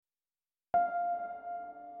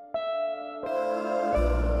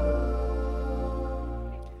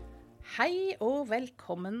Hei og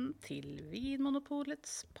velkommen til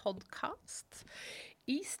Vinmonopolets podcast.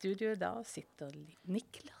 I studio da sitter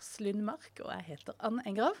Niklas Lundmark, og jeg heter Anne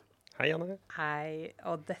Engrav. Hei, Anne. Hei,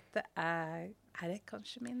 og dette er det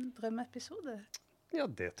kanskje min drømmeepisode?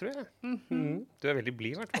 Ja, det tror jeg. Du er veldig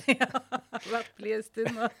blid, I hvert fall. Ja, jeg har vært blid en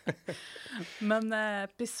stund nå. Men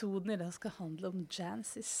episoden I dag skal handle om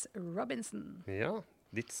Jancis Robinson. Ja,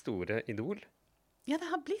 ditt store idol. Ja,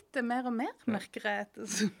 det har blitt det mer og mer, merker jeg,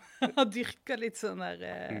 som har dyrket litt sånn der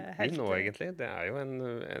Helt nå, egentlig. Det er jo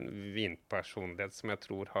en vinpersonlighet som jeg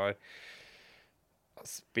tror har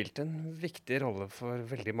spilt en viktig rolle for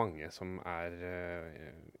veldig mange som er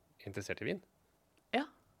interessert I vin. Ja,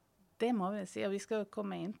 det må vi si. Og vi skal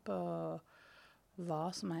komme inn på hva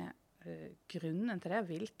som grunnen til det,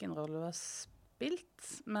 hvilken rolle hun har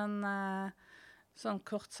spilt. Men sånn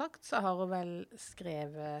kort sagt så har hun vel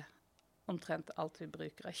skrevet omtrent alt vi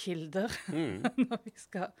bruker av kilder når vi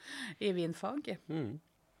skal I vinfaget.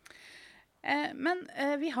 Men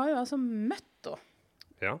vi har jo altså møtt henne.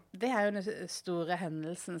 Ja. Det jo den store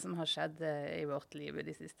hendelsen som har skjedd I vårt liv I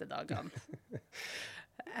de siste dagene.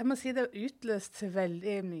 Jeg må si det har utløst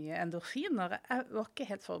veldig mye endorfiner. Jeg var ikke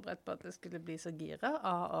helt forberedt på at det skulle bli så gira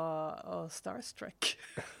av starstruck.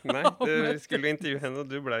 Nei, du skulle intervjue henne,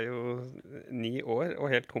 og du ble jo 9 år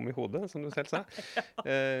og helt tom I hodet, som du selv sa.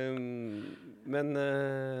 Men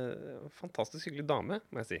fantastisk hyggelig dame,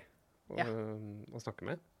 må jeg si, å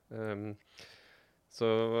snakke med. Så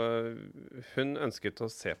hun ønsket å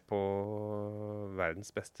se på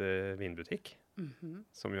verdens beste vinbutikk,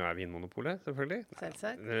 som jo Vinmonopolet, selvfølgelig.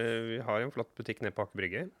 Selvsagt. Vi har en flott butikk nede på Aker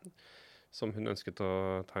Brygge, som hun ønsket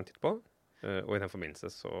å ta en titt på. Og I den forbindelse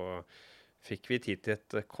så fikk vi tid til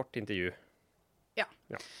et kort intervju. Ja.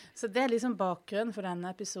 Så det liksom bakgrunnen for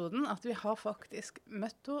denne episoden, at vi har faktisk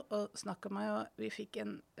møtt henne og snakket med henne, og vi fikk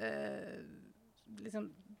en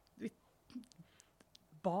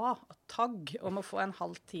ba og tagg om å få en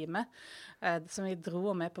halv time, som vi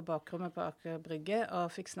dro med på bakrommet på Aker Brygge,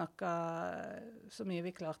 og fikk snakket så mye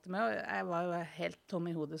vi klarte med, og jeg var jo helt tom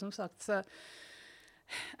I hodet, som sagt. Så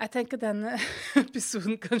jeg tenker denne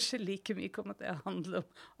episoden kanskje like mye kommer til å handle om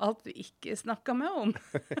alt vi ikke snakket med om.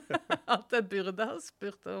 Alt jeg burde ha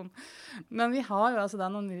spurt om. Men vi har jo altså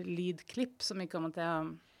da noen lydklipp som vi kommer til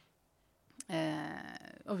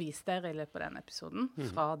å vise dere I løpet av denne episoden,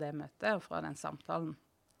 fra det møtet og fra den samtalen.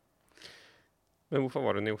 Men hvorfor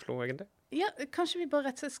var hun I Oslo, egentlig? Ja, kanskje vi bare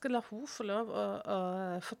rett og slett skal la hun få lov å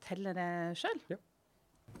fortelle det selv? Ja.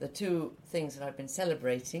 The two things that I've been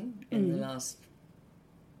celebrating in the last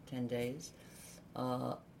 10 days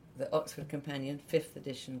are the Oxford Companion 5th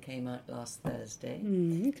edition came out last Thursday.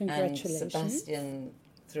 Congratulations. And Sebastian,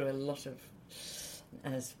 through a lot of,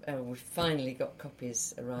 as we finally got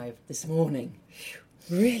copies arrived this morning.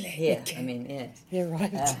 Really? Yeah, Okay. I mean, yes. You're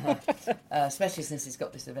right. Especially since he's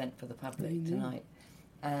got this event for the public tonight.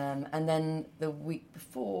 And then the week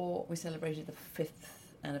before, we celebrated the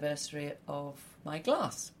 5th anniversary of my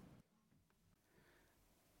glass.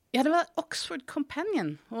 Ja, det var Oxford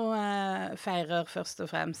Companion, og feirer først og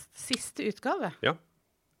fremst siste utgave. Ja,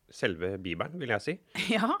 selve Bibelen, vil jeg si.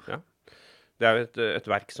 Ja. Ja. Det jo et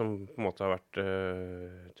verk som på en måte har vært,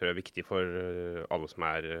 tror jeg, viktig for alle som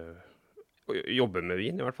jobber med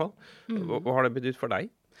vin, I hvert fall. Hva har det betydd for deg?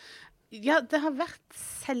 Ja, det har vært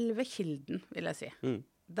selve kilden, vil jeg si.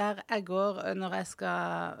 Der jeg går når jeg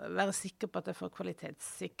skal være sikker på at jeg får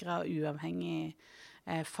kvalitetssikret og uavhengig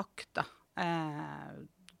fakta.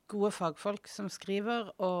 Gode fagfolk som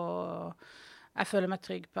skriver, og jeg føler meg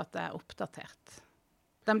trygg på at det oppdatert.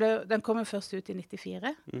 Den kom jo først ut I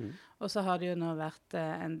 94, og så har det jo nå vært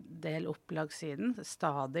en del opplag siden,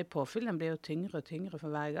 stadig påfyll, den blir jo tyngre og tyngre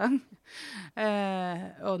for hver gang.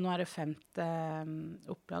 Og nå det 5.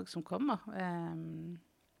 opplag som kommer,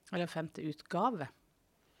 eller 5. utgave.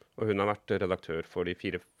 Og hun har vært redaktør for de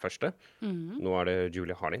 4 første. Nå det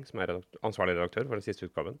Julie Harding som ansvarlig redaktør for den siste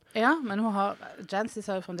utgaven. Ja, men Jancis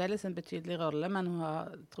har jo fremdeles en betydelig rolle, men hun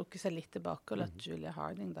har trukket seg litt tilbake og latt Julie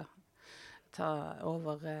Harding da ta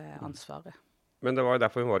over ansvaret. Men det var jo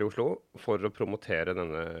derfor hun var I Oslo, for å promotere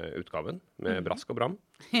denne utgaven med brask og bram.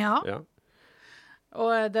 Ja. Ja.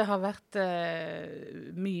 Og det har vært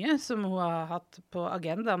mye som hun har hatt på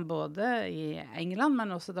agendaen, både I England,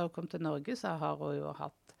 men også da hun kom til Norge, så har hun jo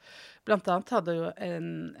hatt, blant annet hadde hun jo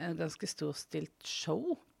en ganske storstilt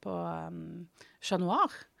show på Chat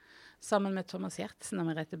Noir, sammen med Thomas Giertsen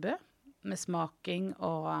og Merete Bø, med smaking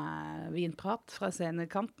og vinprat fra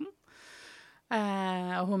scenekanten.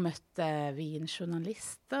 Og hun møtte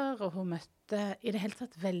vinjournalister, og hun møtte I det hele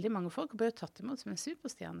tatt veldig mange folk, og ble jo tatt imot som en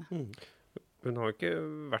superstjerne. Hun har ikke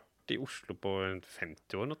vært i Oslo på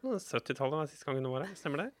 50 år, 70-tallet var siste gangen hun var her,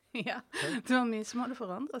 stemmer det? Ja, det var mye som hadde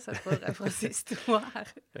forandret seg fra sist hun var her.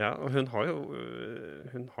 Ja, og hun har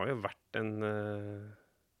jo vært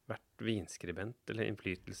vinskribent, eller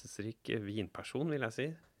innflytelsesrik vinperson, vil jeg si,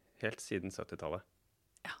 helt siden 70-tallet.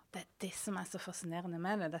 Ja, det er det som er så fascinerende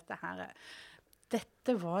med det.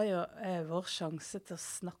 Dette var jo vår sjanse til å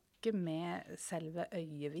snakke med selve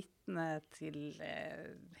øyevitnet til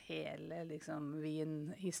hele liksom,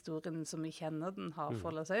 vinhistorien som vi kjenner den har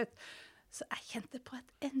foldet seg ut. Så jeg kjente på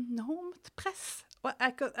et enormt press. Og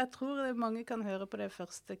jeg tror mange kan høre på det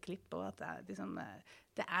første klippet, at det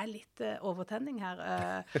er litt overtenning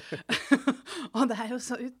her. Og det er jo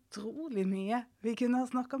så utrolig mye vi kunne ha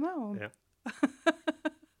snakket med om. Ja.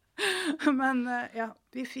 Men ja,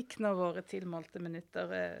 vi fikk nå våre tilmålte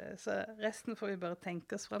minutter, så resten får vi bare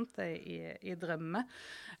tenke oss frem til i drømme.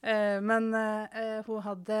 Men hun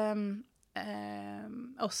hadde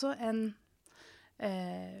også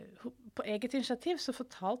på eget initiativ så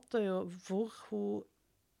fortalte hun jo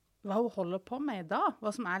hva hun holder på med i dag,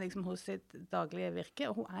 hva som er liksom hos sitt daglige virke.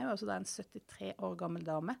 Og hun er jo altså da en 73 år gammel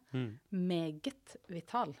dame, meget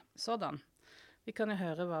vital sådan. Vi kan jo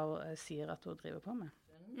høre hva hun sier at hun driver på med.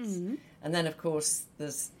 Mm-hmm. And then, of course,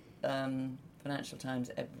 there's Financial Times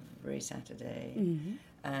every Saturday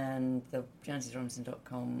and the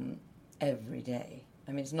JancisRobinson.com every day.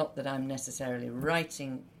 I mean, it's not that I'm necessarily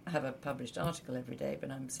have a published article every day, but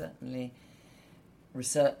I'm certainly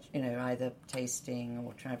research, either tasting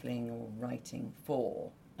or traveling or writing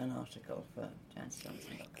for an article for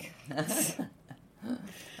JancisRobinson.com.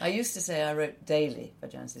 I used to say I wrote daily for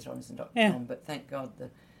JancisRobinson.com, but thank God the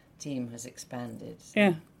team has expanded. So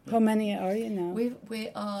yeah. How many are you now? We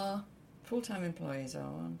are full-time employees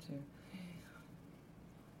are 1, 2, I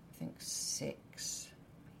think 6.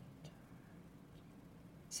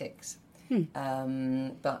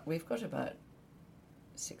 But we've got about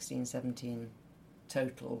 16, 17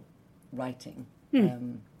 total writing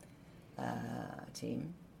team.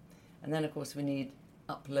 And then, of course, we need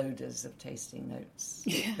uploaders of tasting notes.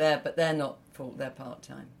 Yeah. But they're not full, they're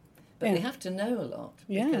part-time. But they have to know a lot.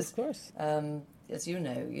 Because, of course. As you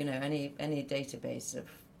know, any database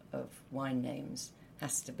of wine names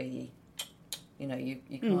has to be, you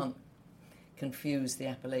can't confuse the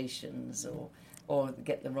appellations or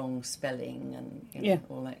get the wrong spelling and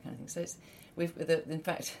all that kind of thing. So in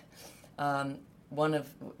fact, one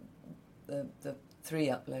of the 3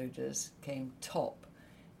 uploaders came top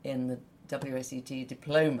in the WSET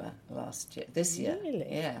diploma this year. Really?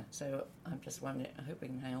 Yeah. So I'm just wondering. I hope we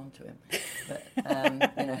can hang on to him. But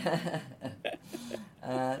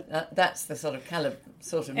that's the sort of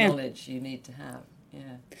knowledge you need to have.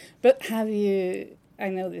 Yeah. But have you? I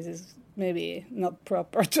know this is maybe not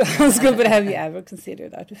proper to ask, but have you ever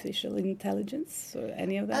considered artificial intelligence or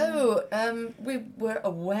any of that? Oh, we were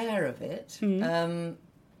aware of it. It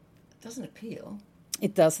doesn't appeal.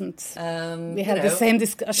 It doesn't. We had the same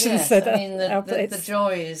discussions. Yes, I mean, the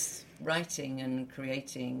joy is writing and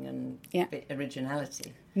creating and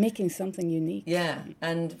originality. Making something unique. Yeah,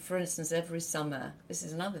 and for instance, every summer, this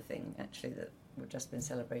is another thing, actually, that we've just been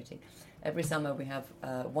celebrating. Every summer we have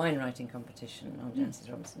a wine writing competition on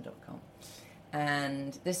JancisRobinson.com.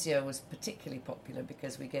 And this year was particularly popular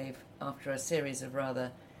because we gave, after a series of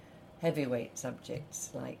rather heavyweight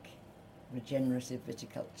subjects like regenerative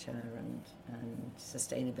viticulture and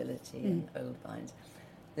sustainability and old vines.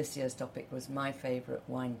 This year's topic was my favourite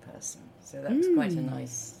wine person, so that was quite a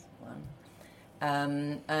nice one.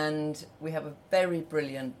 And we have a very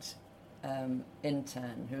brilliant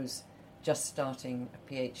intern who's just starting a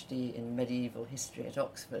PhD in medieval history at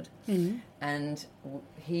Oxford, and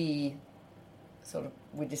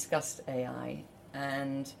we discussed AI,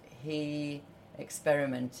 and he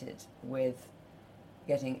experimented with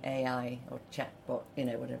getting AI or chatbot,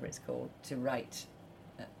 whatever it's called, to write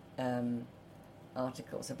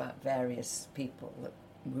articles about various people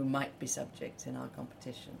who might be subjects in our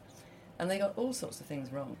competition. And they got all sorts of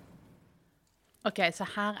things wrong. Ok, så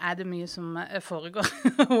her det mye som foregår.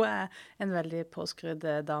 Hun en veldig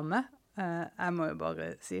påskrudd dame. Jeg må jo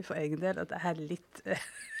bare si for egen del at jeg litt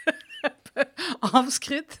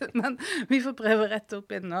avskrudd, men vi får prøve å rette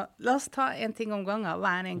opp i den nå. La oss ta en ting om gangen.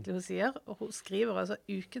 Hva det egentlig hun sier? Og hun skriver altså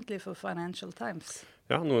ukentlig for Financial Times.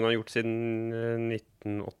 Ja, noe hun har gjort siden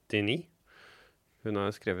 1989. Hun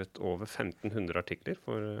har skrevet over 1500 artikler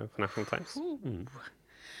for Financial Times.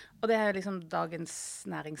 Og det jo liksom dagens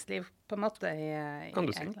næringsliv på en måte i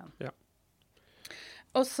England. Ja.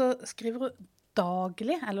 Og så skriver hun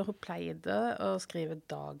daglig, eller hun pleide å skrive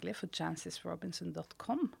daglig for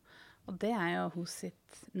JancisRobinson.com. Og det jo hos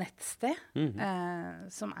sitt nettsted,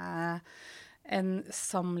 som en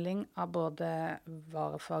samling av både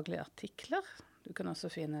varefaglige artikler. Du kan også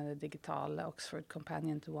finne det digitale Oxford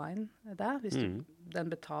Companion to Wine der, hvis du den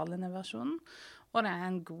betalende versjonen. Og det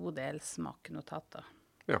en god del smaknotater.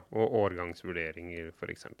 Ja, og årgangsvurderinger,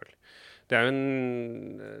 for eksempel. Det jo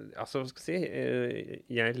altså, hva skal jeg si,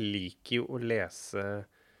 jeg liker jo å lese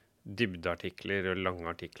dybdeartikler og lange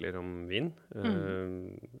artikler om vin.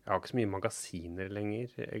 Jeg har ikke så mye magasiner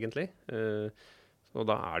lenger, egentlig. Og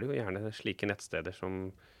da det jo gjerne slike nettsteder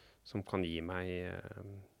som kan gi meg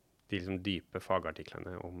de liksom dype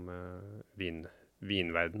fagartiklene om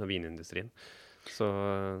vinverden og vinindustrien. Så,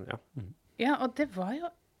 ja. Ja, og det var jo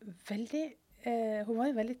veldig hun var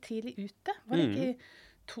jo veldig tidlig ute. Var det ikke i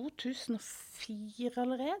 2004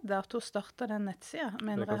 allerede at hun startet den nettsiden?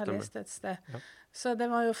 Mener jeg har lest et sted. Ja. Så det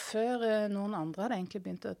var jo før noen andre hadde egentlig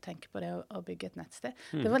begynt å tenke på det å bygge et nettsted.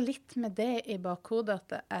 Det var litt med det i bakhodet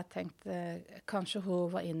at jeg tenkte kanskje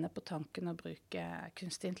hun var inne på tanken å bruke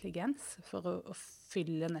kunstig intelligens for å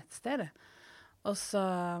fylle nettstedet. Og så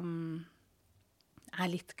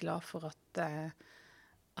jeg litt glad for at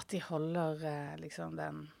de holder liksom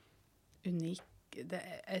den det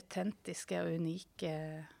autentiske og unike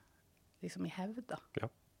liksom i hevd da.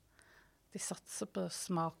 Ja. De satser på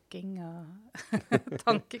smaking og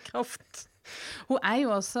tankekraft. Hun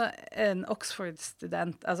jo også en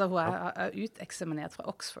Oxford-student. Altså hun uteksaminert fra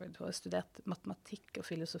Oxford. Hun har studert matematikk og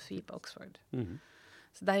filosofi på Oxford.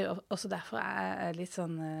 Så det jo også derfor jeg litt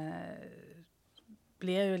sånn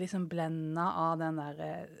blir jo liksom blendet av den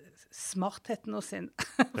der smartheten hos sin.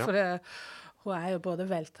 For hun jo både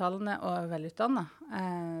veltalende og velutdannet.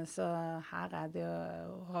 Så her det jo,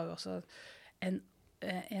 hun har jo også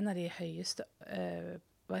en av de høyeste,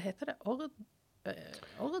 hva heter det? Orden?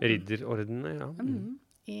 Ridderordene, ja.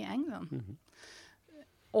 I England.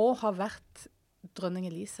 Og har vært dronning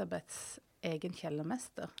Elisabeths egen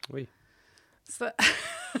kjellermester. Oi. Så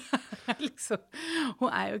liksom, hun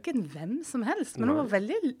jo ikke en hvem som helst, men hun var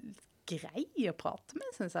veldig grei å prate med,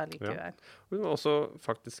 synes jeg likevel. Ja. Hun var også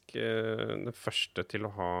faktisk den første til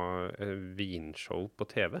å ha vinshow på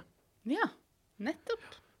TV. Ja,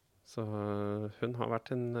 nettopp. Så hun har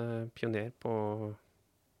vært en pioner på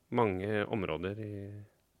mange områder i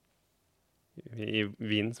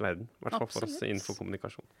vinens verden, i hvert fall for oss innenfor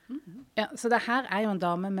kommunikasjon. Ja, så det her jo en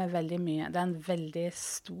dame med veldig mye, det en veldig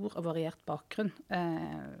stor og variert bakgrunn.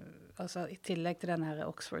 Altså i tillegg til denne her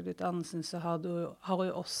Oxford-utdannelsen, så har hun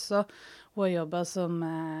jo også, hun har jobbet som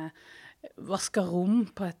vasker rom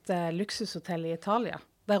på et luksushotell i Italia,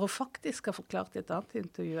 der hun faktisk har forklart i et annet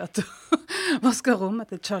intervju at hun vasker rommet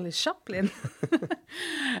til Charlie Chaplin.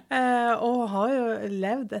 Og hun har jo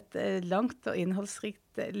levd et langt og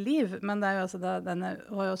innholdsrikt liv, men det jo altså hun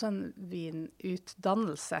har jo også en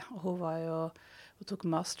vinutdannelse, og hun tok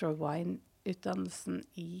Master of Wine-utdannelsen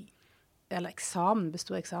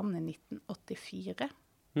bestod eksamen i 1984.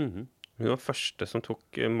 Hun var første som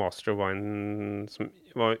tok Master of Wine som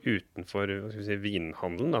var utenfor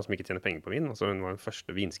vinhandelen, da, som ikke tjener penger på vin. Altså hun var den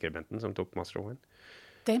første vinskribenten som tok Master of Wine.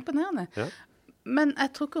 Det imponerende. Ja. Men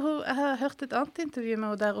jeg tror ikke jeg har hørt et annet intervju med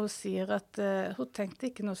henne der hun sier at hun tenkte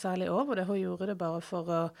ikke noe særlig over det. Hun gjorde det bare for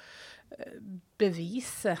å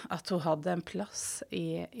bevise at hun hadde en plass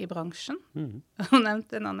i bransjen. Hun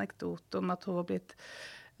nevnte en anekdote om at hun var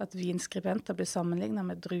at vinskribenter ble sammenlignet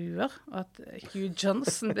med druer, og at Hugh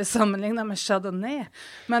Johnson ble sammenlignet med Chardonnay.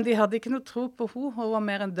 Men de hadde ikke noe tro på henne. Hun var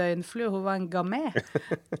mer en døgnflue, hun var en gamay.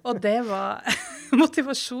 Og det var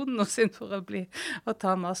motivasjonen sin for å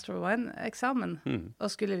ta Master of Wine-eksamen, og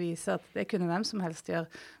skulle vise at det kunne hvem som helst gjøre.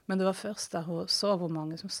 Men det var først da hun så hvor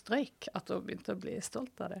mange som strøyk, at hun begynte å bli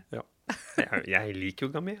stolt av det. Ja. Jeg liker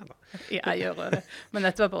jo gamay, da. Jeg gjør det, men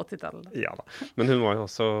dette var på 80-tallet. Ja da, men hun var jo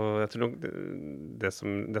også, jeg tror nok,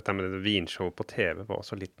 dette med det vinshow på TV var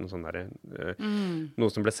også litt noe sånn der,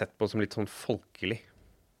 noe som ble sett på som litt sånn folkelig.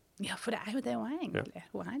 Ja, for det jo det hun egentlig. Ja.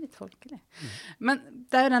 Hun litt folkelig. Men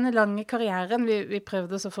det jo denne lange karrieren vi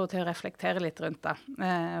prøvde å få til å reflektere litt rundt da.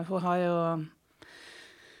 Hun har jo,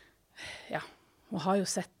 ja, hun har jo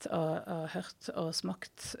sett og hørt og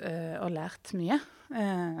smakt og lært mye.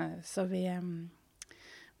 Så vi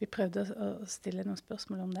prøvde å stille noen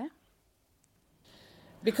spørsmål om det.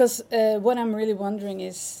 Because what I'm really wondering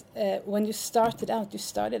is, when you started out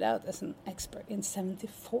as an expert in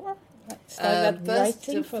 74?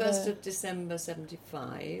 First of December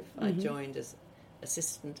 75, I joined as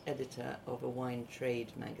assistant editor of a wine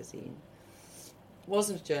trade magazine.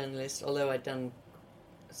 Wasn't a journalist, although I'd done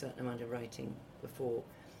a certain amount of writing before,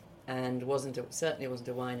 and certainly wasn't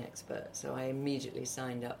a wine expert, so I immediately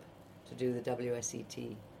signed up to do the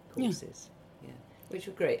WSET courses, which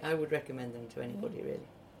were great. I would recommend them to anybody, really,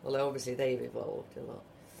 although obviously they've evolved a lot.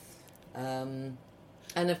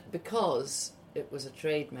 Because it was a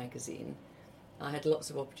trade magazine, I had lots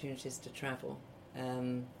of opportunities to travel.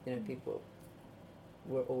 People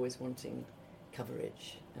were always wanting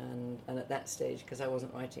coverage, and at that stage, because I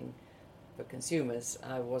wasn't writing for consumers,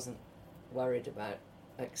 I wasn't worried about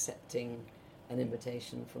accepting an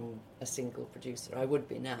invitation from a single producer. I would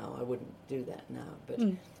be now. I wouldn't do that now, but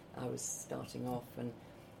I was starting off. And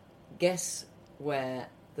guess where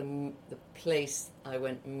the place I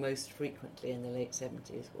went most frequently in the late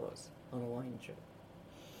 70s was on a wine trip?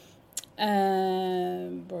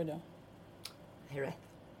 Bordeaux. Jerez.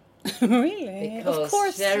 Really? Because of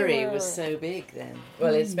course sherry was so big then.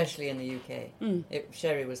 Well, especially in the UK.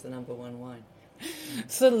 Sherry was the number one wine.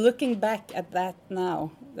 So looking back at that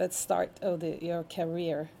now, that start of your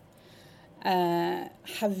career,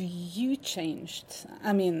 have you changed?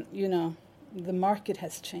 I mean, the market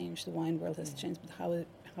has changed, the wine world has changed, but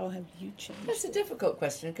how have you changed? That's a difficult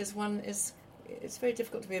question, because it's very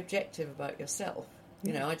difficult to be objective about yourself.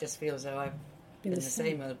 I just feel as though I've been the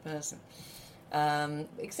same old person.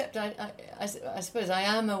 Except I suppose I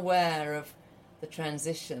am aware of the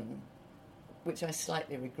transition, which I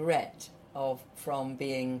slightly regret, from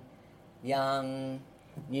being young,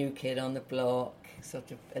 new kid on the block, sort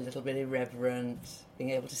of a little bit irreverent,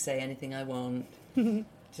 being able to say anything I want, to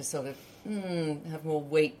sort of have more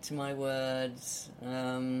weight to my words.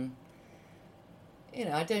 I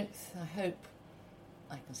hope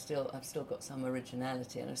I've still got some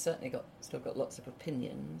originality, and I've certainly still got lots of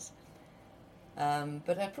opinions.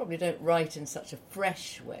 But I probably don't write in such a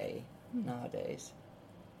fresh way nowadays.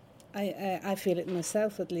 I feel it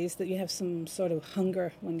myself, at least, that you have some sort of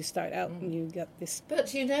hunger when you start out and you get this...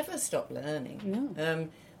 But you never stop learning. No.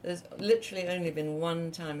 There's literally only been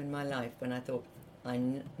one time in my life when I thought,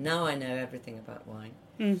 now I know everything about wine,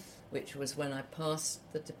 which was when I passed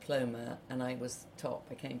the diploma and I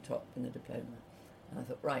came top in the diploma. And I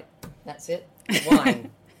thought, right, that's it,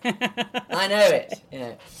 wine. I know it,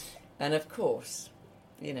 And of course,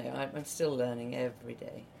 I'm still learning every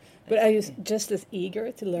day. But are you just as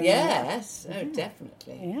eager to learn? Yes,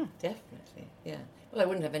 definitely. Yeah. Definitely, yeah. Well, I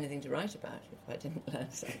wouldn't have anything to write about if I didn't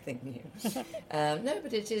learn something new. No,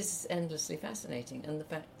 but it is endlessly fascinating. And the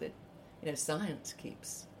fact that, science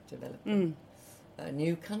keeps developing.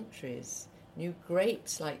 New countries, new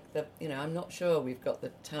grapes, like I'm not sure we've got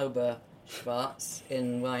the Tauber Schwarz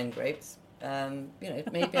in wine grapes.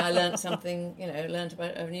 Maybe I learned something, learned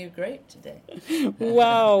about a new grape today.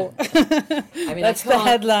 Wow. That's the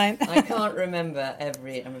headline. I can't remember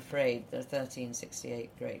I'm afraid, there are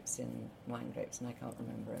 1368 grapes in wine grapes, and I can't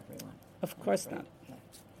remember every one. Of course not. No.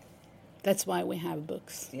 That's why we have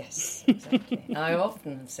books. Yes, exactly. I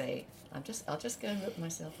often say, I'll just go and look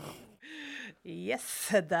myself up.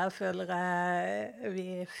 Yes, der føler jeg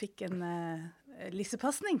vi fikk en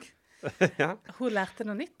lissepasning. Ja. Hun lærte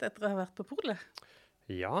noe nytt etter å ha vært på polet.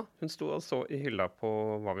 Ja, hun sto og så i hylla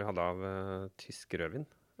på hva vi hadde av tysk rødvin,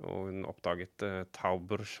 og hun oppdaget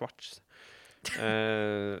Tauber Schwarz.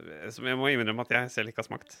 Som jeg må innrømme at jeg selv ikke har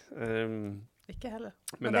smakt. Ikke heller.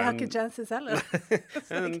 Men det har ikke Jancis heller.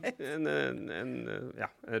 en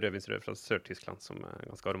rødvinsrød fra Sør-Tyskland som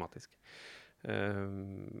ganske aromatisk.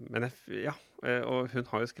 Og hun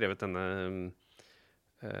har jo skrevet denne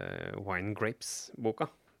Wine Grapes-boka,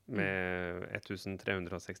 med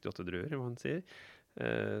 1368 druer, hva han sier.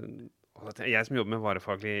 Og jeg som jobber med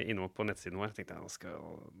varefaglig innhold på nettsiden vår, tenkte nå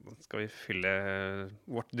skal vi fylle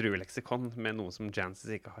vårt drueleksikon med noe som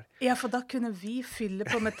Jancis ikke har. Ja, for da kunne vi fylle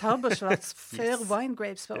på med Tauber Schwarz før Wine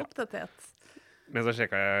Grapes var oppdatert. Men så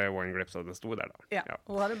sjekket jeg Wine Grapes, og det sto der da. Ja,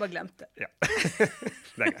 hun hadde bare glemt det. Ja, det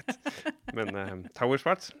er greit. Men Tauber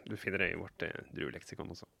Schwarz, du finner det i vårt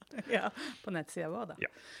drueleksikon også. Ja, på nettsiden vår da.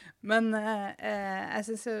 Ja. Men jeg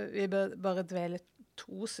synes vi bør bare dvele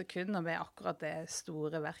 2 sekunder med akkurat det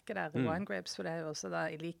store verket der, Wine Grapes, for det er jo også da,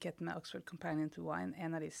 i likhet med Oxford Companion to Wine,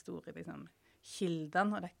 en av de store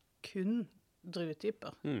kildene, og det er kun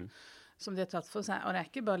druetyper som de har tatt for seg. Og det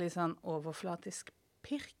er ikke bare litt sånn overflatisk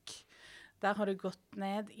pirk. Der har du gått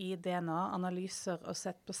ned i DNA-analyser og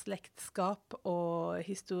sett på slektskap og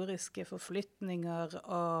historiske forflytninger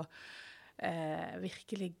og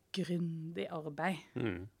virkelig grundig arbeid.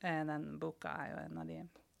 Den boka er jo en av de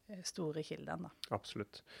store kildene.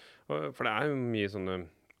 Absolutt. For det er jo mye sånne,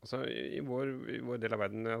 altså i vår del av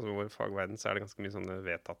verden, altså vår fagverden, så er det ganske mye sånne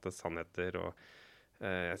vedtatte sannheter, og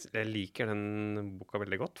jeg liker den boka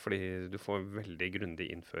veldig godt, fordi du får veldig grundig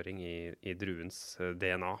innføring i druens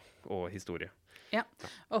DNA og historie. Ja,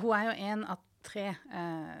 og hun er jo en av 3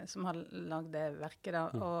 som har laget det verket da,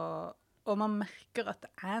 og man merker at det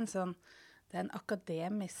er en sånn, det en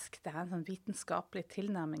akademisk, det en sånn vitenskapelig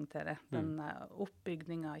tilnærming til det. Den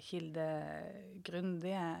oppbygning av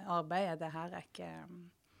kildegrundige arbeidet,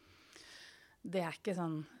 det er ikke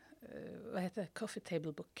sånn, hva heter det? Coffee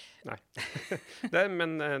table book. Nei.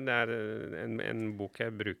 Men det en bok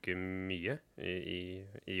jeg bruker mye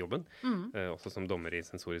i jobben. Også som dommer i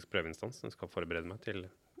sensorisk prøveinstans. Den skal forberede meg til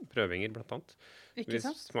prøvinger, blant annet. Vi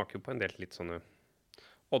smaker jo på en del litt sånne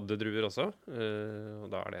oddedruer også, og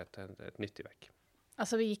da det et nyttig verk.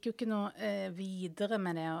 Altså, vi gikk jo ikke noe videre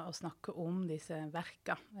med det å snakke om disse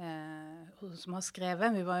verka som har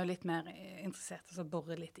skrevet. Vi var jo litt mer interessert i å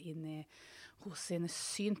borre litt inn i hos sine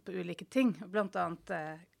syn på ulike ting, blant annet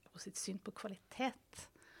hos sitt syn på kvalitet.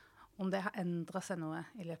 Om det har endret seg noe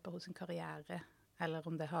i løpet av sin karriere, eller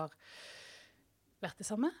om det har vært det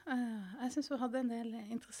samme. Jeg synes vi hadde en del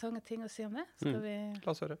interessante ting å si om det. Skal vi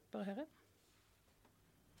La oss høre. Bare høre?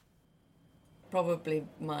 Probably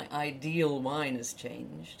my ideal wine has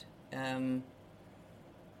changed. You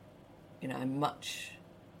know,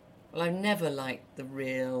 I've never liked the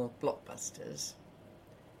real blockbusters,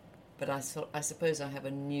 but I suppose I have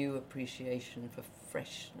a new appreciation for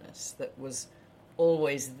freshness that was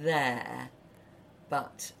always there,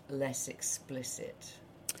 but less explicit.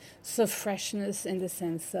 So freshness in the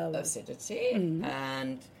sense of acidity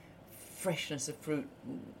and freshness of fruit,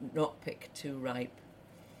 not picked too ripe.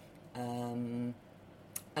 And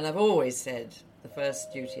I've always said the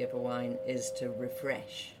first duty of a wine is to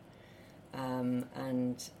refresh, and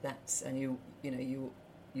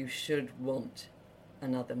you should want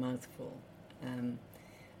another mouthful,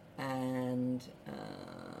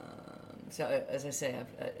 so as I say,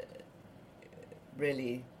 I've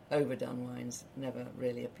really overdone wines never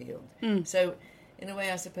really appealed. So in a way,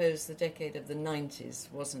 I suppose the decade of the 90s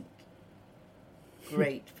wasn't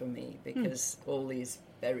great for me because all these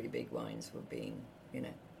very big wines were being,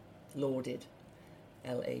 lauded,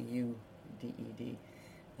 L-A-U-D-E-D,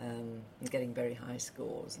 and getting very high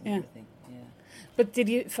scores and everything. Yeah. But did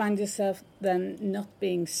you find yourself then not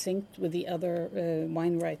being synced with the other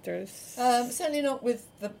wine writers? Certainly not with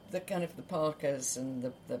the kind of the Parkers and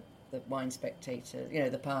the Wine Spectator,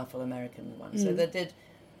 the powerful American ones. So there did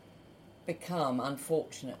become,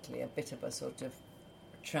 unfortunately, a bit of a sort of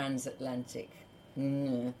transatlantic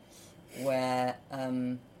where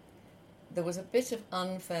there was a bit of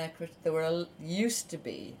unfair there used to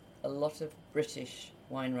be a lot of British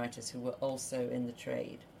wine writers who were also in the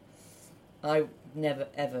trade. I've never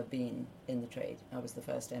ever been in the trade. I was the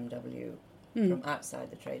first MW from outside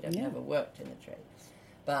the trade. I've never worked in the trade.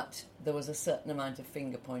 But there was a certain amount of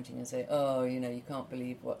finger pointing and say, you can't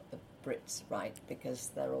believe what the Brits write because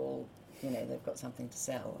they're all, they've got something to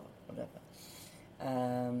sell or whatever.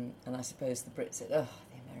 And I suppose the Brits said, the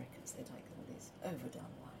Americans, they like all these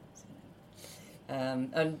overdone wines,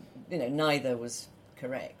 and, neither was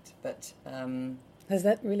correct. But has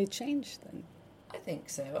that really changed then? I think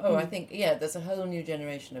so. I think, there's a whole new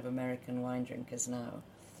generation of American wine drinkers now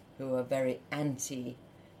who are very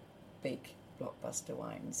anti-big blockbuster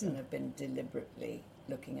wines and have been deliberately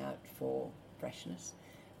looking out for freshness.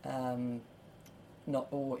 Not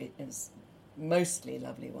all, it's mostly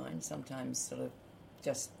lovely wine, sometimes sort of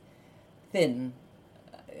just thin.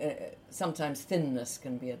 Sometimes thinness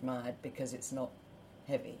can be admired because it's not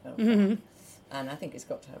heavy. And I think it's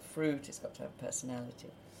got to have fruit, it's got to have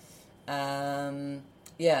personality.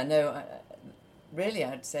 Really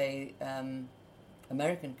I'd say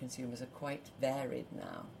American consumers are quite varied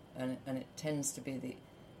now, and it tends to be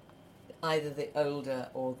either the older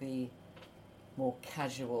or the more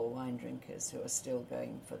casual wine drinkers who are still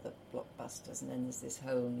going for the blockbusters, and then there's this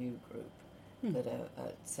whole new group that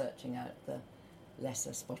are searching out the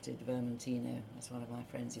lesser spotted Vermentino, as one of my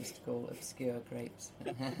friends used to call obscure grapes.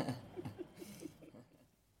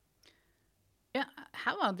 Ja,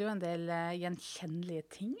 her var det jo en del gjenkjennelige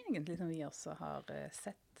ting egentlig som vi også har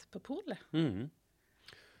sett på polet.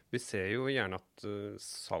 Vi ser jo gjerne at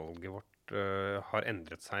salget vårt har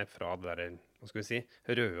endret seg fra det der, hva skal vi si,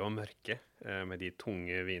 røde og mørke, med de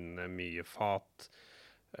tunge vinene, mye fat,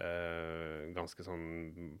 ganske sånn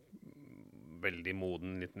veldig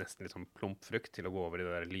moden, nesten litt sånn plump frukt, til å gå over i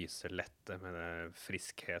det der lyse, lette, med det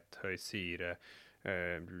friskhet, høy syre,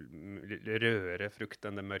 rødere frukt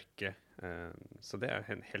enn det mørke. Så det er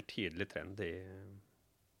en helt tydelig trend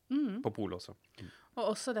på polet også. Og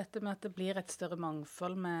også dette med at det blir et større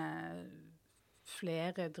mangfold med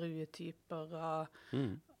flere druetyper,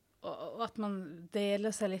 og at man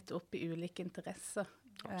deler seg litt opp i ulike interesser.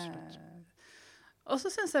 Og så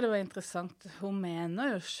synes jeg det var interessant, hun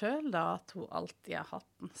mener jo selv da at hun alltid har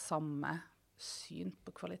hatt den samme syn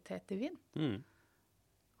på kvalitet i vin.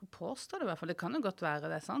 Hun påstår det i hvert fall. Det kan jo godt være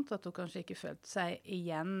det, sant? At hun kanskje ikke følte seg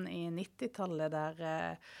igjen i 90-tallet,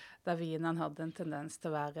 der vinene hadde en tendens til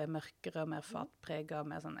å være mørkere, mer fatpreget, og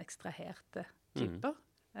mer sånn ekstraherte typer.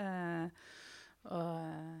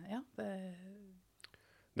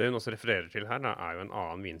 Det hun også refererer til her, da, er jo en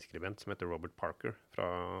annen vinskribent som heter Robert Parker fra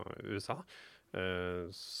USA,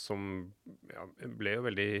 som ble jo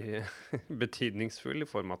veldig betydningsfull i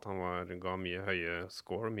form av at han ga mye høye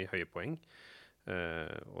score, mye høye poeng.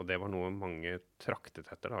 Og det var noe mange traktet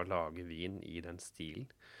etter, da, å lage vin i den stilen.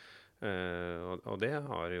 Og det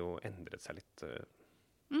har jo endret seg litt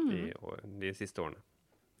de siste årene.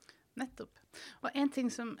 Nettopp. Og en ting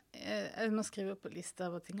som jeg må skrive på lista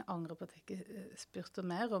av ting jeg angrer på at jeg ikke spurte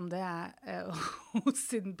mer om, det er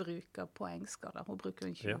sin bruk av poengskala. Hun bruker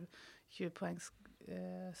en 20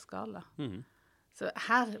 poengskala. Så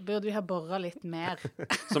her burde vi ha borret litt mer.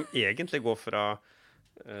 Som egentlig går fra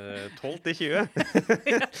 12 til 20.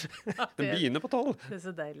 Den begynner på 12. Det er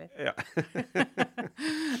så deilig. Ja.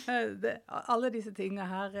 Alle disse tingene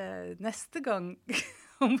her neste gang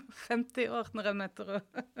om 50 år når jeg møter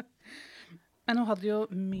henne. Men hun hadde jo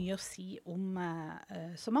mye å si om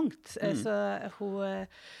så mangt. Så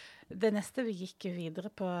det neste vi gikk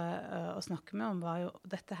videre på å snakke med om var jo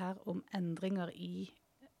dette her om endringer i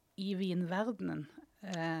vinverdenen.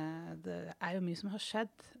 Det er jo mye som har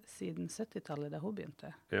skjedd siden 70-tallet da hun begynte.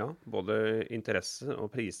 Ja, både interesse og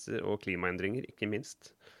priser og klimaendringer, ikke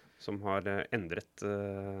minst, som har endret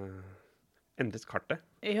kartet.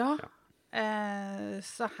 Ja.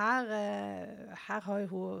 Så her har jo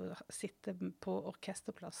hun sittet på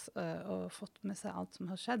orkesterplass og fått med seg alt som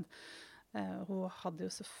har skjedd. Hun hadde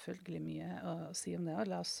jo selvfølgelig mye å si om det, og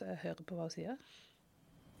la oss høre på hva hun sier.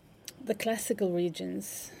 The classical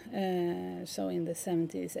regions, so in the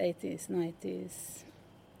 70s, 80s, 90s,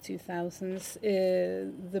 2000s,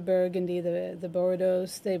 the Burgundy, the Bordeaux,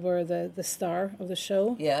 they were the star of the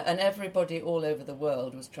show. Yeah, and everybody all over the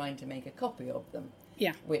world was trying to make a copy of them.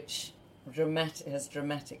 Yeah. Which has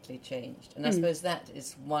dramatically changed. And I suppose that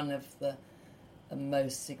is one of the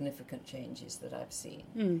most significant changes that I've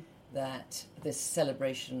seen. That this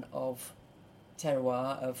celebration of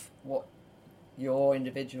terroir, of what your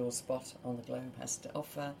individual spot on the globe has to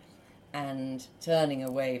offer, and turning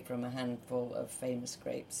away from a handful of famous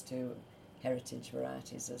grapes to heritage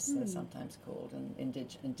varieties, as they're sometimes called,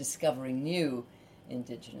 and discovering new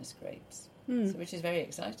indigenous grapes, so, which is very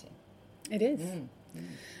exciting. It is.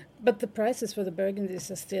 But the prices for the Burgundies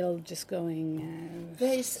are still just going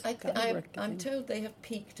I'm told they have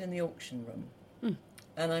peaked in the auction room.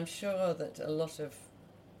 And I'm sure that a lot of,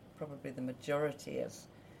 probably the majority of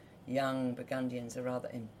young Burgundians are rather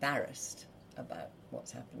embarrassed about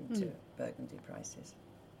what's happened to Burgundy prices.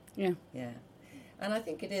 Yeah. Yeah. And I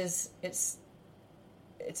think it's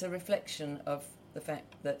a reflection of the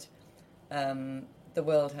fact that the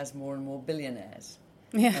world has more and more billionaires.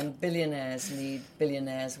 Yeah. And billionaires need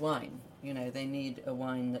billionaires' wine. You know, they need a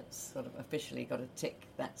wine that's sort of officially got a tick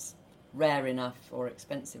that's rare enough or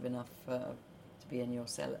expensive enough to be in your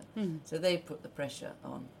cellar. So they put the pressure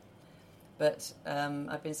on. But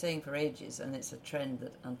I've been saying for ages, and it's a trend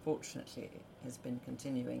that unfortunately has been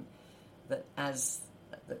continuing, that as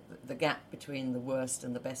the gap between the worst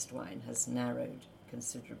and the best wine has narrowed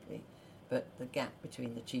considerably, but the gap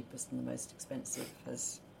between the cheapest and the most expensive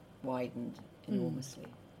has widened enormously.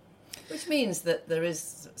 Which means that there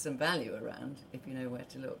is some value around if you know where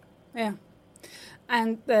to look. Yeah.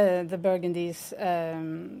 And the Burgundies,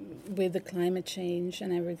 with the climate change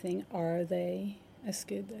and everything, are they as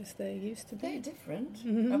good as they used to be? They're different,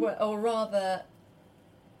 or rather,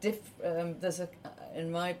 there's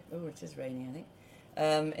in my it is raining, I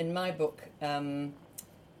think. In my book,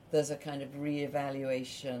 there's a kind of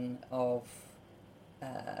re-evaluation of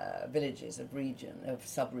villages, of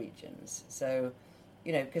sub-regions. So,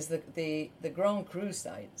 you know, because the Grand Cru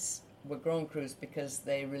sites were Grand Crus because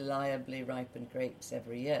they reliably ripen grapes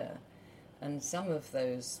every year, and some of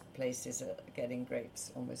those places are getting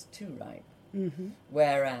grapes almost too ripe.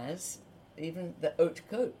 Whereas even the Haute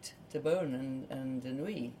Côte, de Beaune and de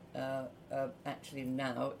Nuits, are actually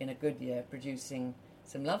now, in a good year, producing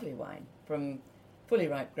some lovely wine from fully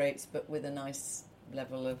ripe grapes, but with a nice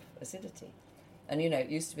level of acidity. And, you know, it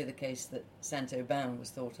used to be the case that Saint-Aubin was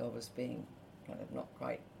thought of as being kind of not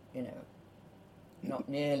quite, you know, not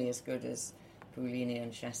nearly as good as Puligny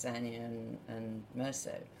and Chassagne and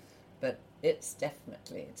Meursault. But it's a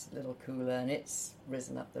little cooler, and it's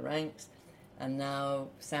risen up the ranks. And now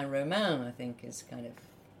Saint-Romain, I think, is kind of,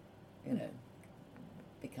 you know,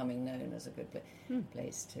 becoming known as a good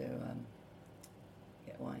place to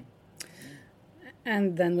get wine.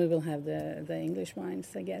 And then we will have the English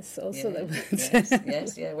wines, I guess, also.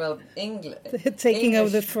 Yes. Well, taking over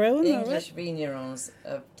the throne. English vignerons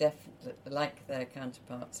are definitely, like their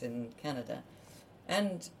counterparts in Canada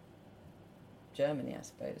and Germany, I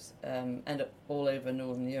suppose, and all over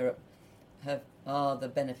Northern Europe, are the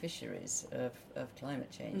beneficiaries of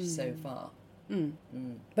climate change so far.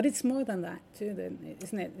 But it's more than that too, then,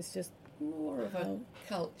 isn't it? It's just more of a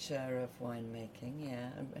culture of winemaking,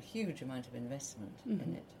 a huge amount of investment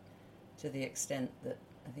in it, to the extent that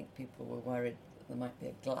I think people were worried that there might be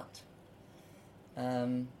a glut.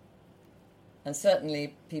 And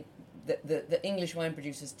certainly the English wine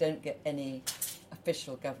producers don't get any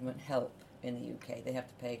official government help in the UK. They have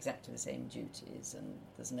to pay exactly the same duties, and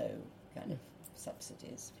there's no kind of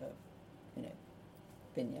subsidies for,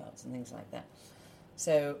 vineyards and things like that.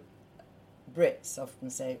 So Brits often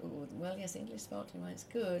say, "Oh, well, yes, English sparkling wine's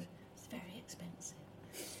good. It's very expensive."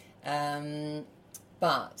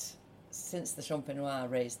 But since the Champenois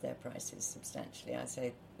raised their prices substantially, I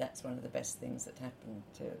say that's one of the best things that happened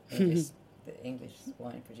to the English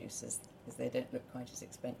wine producers, because they don't look quite as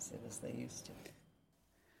expensive as they used to.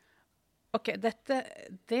 Ok,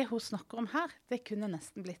 det hun snakker om her, det kunne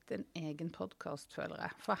nesten blitt en egen podcast, føler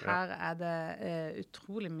jeg. For her det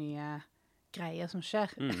utrolig mye greier som skjer.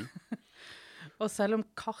 Og selv om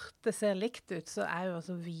kartet ser likt ut, så jo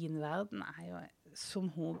altså vinverden jo, som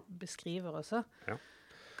hun beskriver også,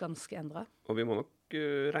 ganske endret. Og vi må nok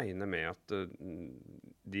regne med at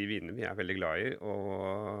de vinene vi veldig glad i,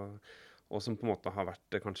 og som på en måte har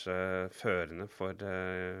vært kanskje førende for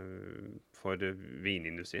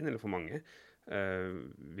vinindustrien, eller for mange,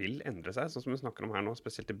 vil endre seg, sånn som vi snakker om her nå,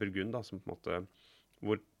 spesielt i Burgund, da, som på en måte,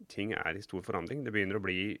 hvor ting i stor forandring. Det begynner å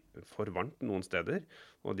bli for varmt noen steder,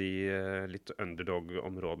 og de litt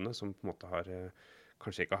underdog-områdene som på en måte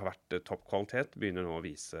kanskje ikke har vært toppkvalitet, begynner nå å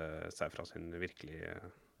vise seg fra sin virkelig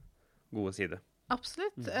gode side.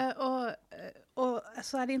 Absolutt, og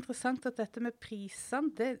så det interessant at dette med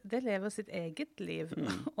prisene, det lever sitt eget liv,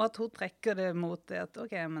 og at hun trekker det mot det at,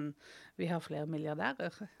 ok, men vi har flere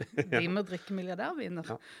milliardærer, vi må drikke milliardærviner.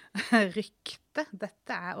 Rykte,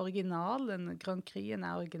 dette originalen, Grand Cruen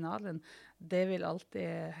originalen, det vil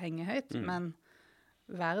alltid henge høyt, men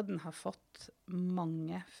verden har fått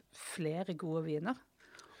mange flere gode viner.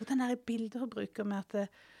 Og den bildet hun bruker med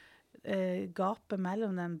at gapet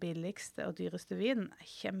mellom den billigste og dyreste vinen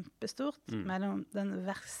kjempestort. Mellom den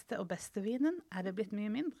verste og beste vinen det blitt mye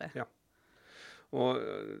mindre. Ja. Og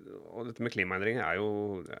dette med klimaendringer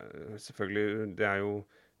jo selvfølgelig, det jo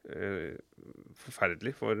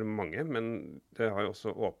forferdelig for mange, men det har jo også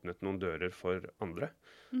åpnet noen dører for andre.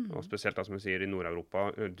 Og spesielt da, som du sier, i Nord-Europa.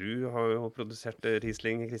 Du har jo produsert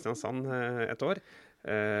Riesling i Kristiansand et år,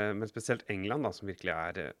 men spesielt England da, som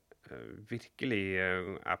virkelig virkelig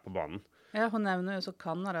på banen. Ja, hun nevner jo så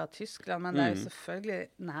Kanada og Tyskland, men det jo selvfølgelig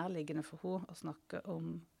nærliggende for henne å snakke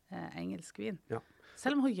om engelsk vin. Ja.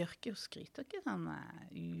 Selv om hun skryter ikke sånn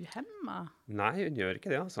uhemmet. Nei, hun gjør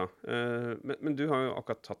ikke det, altså. Men du har jo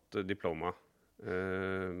akkurat tatt diploma,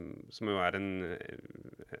 som jo en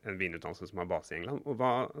vinutdannelse som har base i England. Og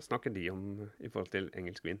hva snakker de om i forhold til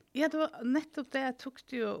engelsk vin? Ja, det var nettopp det jeg tok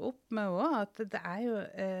det jo opp med også, at det jo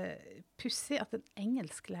pussig at en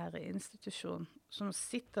engelsklærerinstitusjon som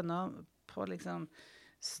sitter nå på liksom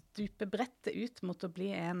stupebrettet ut mot å bli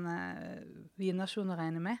en vinnasjon å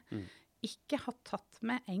regne med, ikke har tatt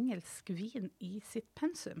med engelsk vin i sitt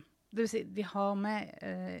pensum. Det vil si, de har med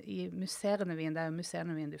i musserende vin, det jo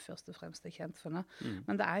musserende vin de først og fremst kjent for nå,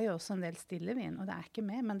 men det jo også en del stillevin, og det ikke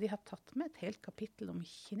med, men de har tatt med et helt kapittel om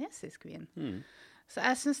kinesisk vin. Så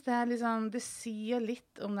jeg synes det liksom, det sier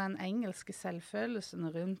litt om den engelske selvfølelsen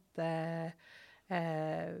rundt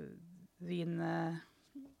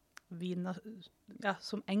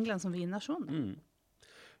som England som vinnasjon.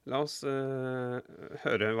 La oss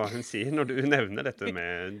høre hva hun sier når du nevner dette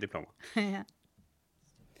med diploma. Ja.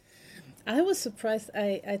 I was surprised.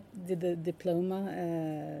 I did a diploma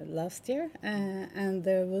last year, and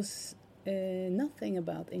there was nothing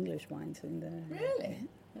about English wines in the... Really?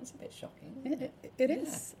 That's a bit shocking. It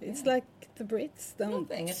is. Yeah. It's like the Brits don't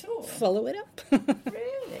nothing at all. Follow it up.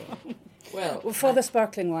 Really? Well, for the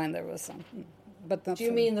sparkling wine there was some. But not do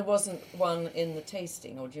you mean there wasn't one in the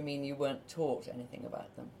tasting, or do you mean you weren't taught anything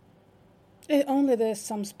about them? Only there's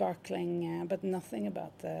some sparkling, but nothing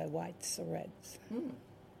about the whites or reds.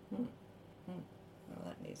 Well,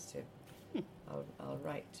 that needs to... I'll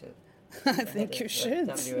write to I think you should.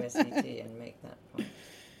 WSET and make that point.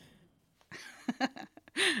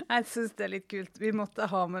 Jeg synes det litt kult. Vi måtte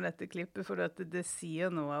ha med dette klippet, for det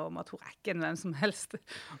sier noe om at hun ikke en hvem som helst.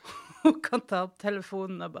 Hun kan ta opp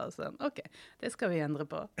telefonen og bare sånn, ok, det skal vi endre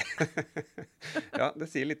på. Ja, det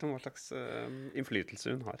sier litt om hva slags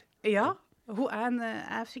innflytelse hun har. Ja, hun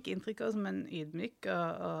jeg fikk inntrykk av som en ydmyk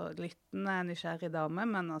og lyttende, nysgjerrig dame,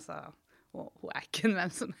 men altså, hun ikke en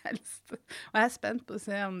hvem som helst. Og jeg spent på å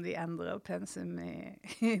se om de endrer pensum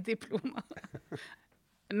i diplomet.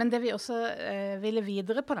 Men det vi også ville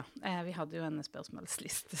videre på da, vi hadde jo en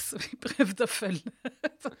spørsmålsliste, så vi prøvde å følge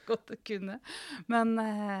så godt det kunne. Men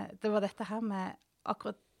det var dette her med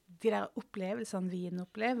akkurat de der opplevelsene,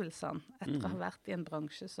 vinopplevelsene, etter å ha vært i en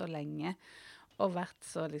bransje så lenge, og vært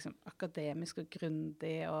så liksom akademisk og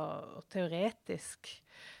grundig og teoretisk,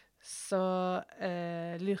 så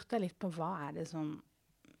lurte jeg litt på hva er det som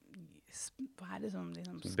liksom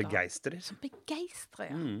Begeistrer. Som begeistrer,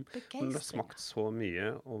 ja. Du har smakt så mye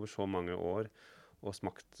over så mange år, og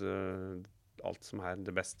smakt alt som er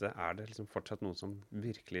det beste. Er det liksom fortsatt noe som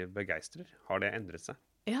virkelig begeistrer? Har det endret seg?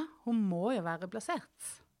 Ja, hun må jo være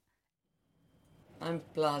blasert. I'm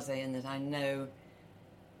blasé in that I know,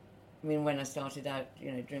 I mean, when I started out,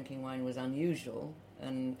 drinking wine was unusual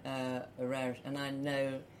and a rare, and I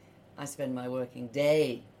know I spend my working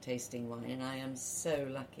day tasting wine, and I am so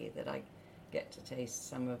lucky that I get to taste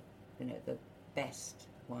some of, the best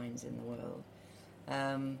wines in the world.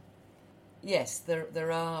 Yes,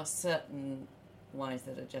 there are certain wines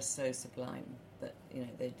that are just so sublime that,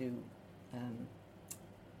 they do,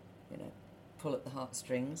 pull at the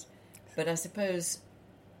heartstrings. But I suppose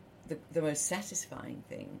the most satisfying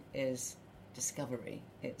thing is discovery.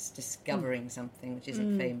 It's discovering something which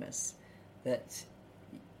isn't famous that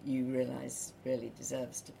you realize really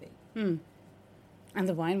deserves to be. And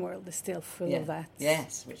the wine world is still full of that.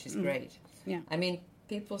 Yes, which is great. Yeah. I mean,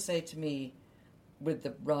 people say to me, with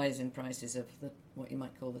the rise in prices of what you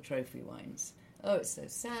might call the trophy wines, oh, it's so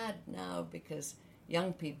sad now because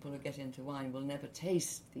young people who get into wine will never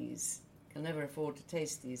taste these, can never afford to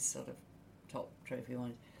taste these sort of top trophy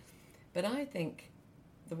wines. But I think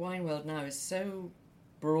the wine world now is so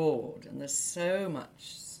broad and there's so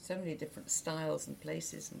many different styles and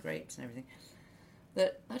places and grapes and everything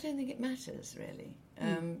that I don't think it matters really.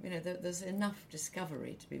 There's enough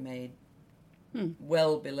discovery to be made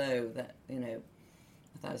well below that,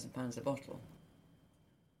 £1,000 a bottle.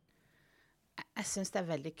 Jeg synes det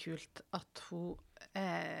veldig kult at hun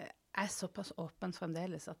såpass åpen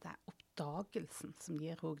fremdeles at det oppdagelsen som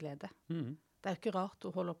gir hun glede. Det jo ikke rart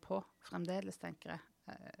hun holder på fremdeles, tenker jeg.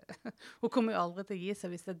 Hun kommer jo aldri til å gi seg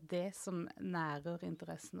hvis det det som nærer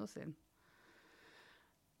interessen hos sin.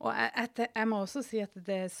 Og jeg må også si at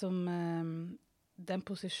det som den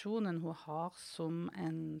posisjonen hun har som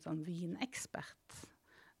en sånn vinekspert,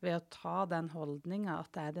 ved å ta den holdningen at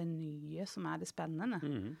det det nye som det spennende,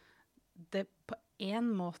 det på en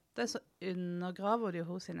måte så undergraver det jo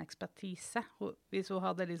hos sin ekspertise. Hvis hun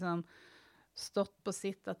hadde liksom stått på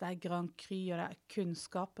sitt at det Grand Cru, og det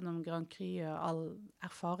kunnskapen om Grand Cru og all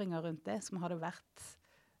erfaringer rundt det som hadde vært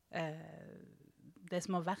det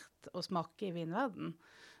som har vært å smake i vinverden,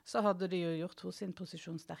 så hadde det jo gjort hos sin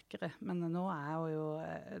posisjon sterkere. Men nå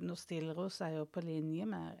stiller hun seg jo på linje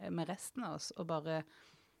med resten av oss, og bare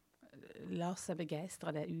lar seg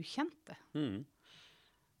begeistre av det ukjente.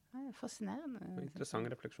 Det fascinerende. Interessant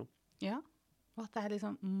refleksjon. Ja, og at det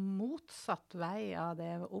liksom motsatt vei av det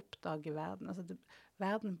å oppdage verden. Altså,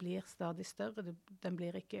 verden blir stadig større, den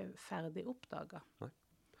blir ikke ferdig oppdaget. Nei.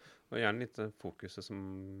 Og gjerne litt fokuset som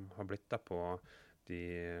har blitt da på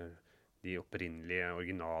de opprinnelige,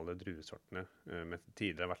 originale druesortene. Mens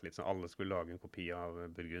tidligere har vært litt sånn, alle skulle lage en kopi av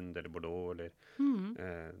Burgund eller Bordeaux, eller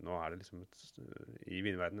nå det liksom i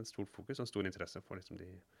vinverdenen et stort fokus og en stor interesse for liksom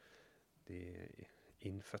de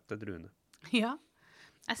innfødte druene. Ja,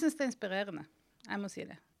 jeg synes det inspirerende. Jeg må si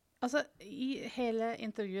det. Altså, i hele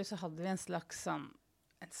intervjuet så hadde vi en slags sånn,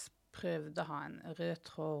 prøvde å ha en rød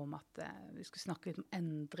tråd om at vi skulle snakke litt om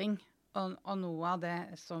endring. Og noe av det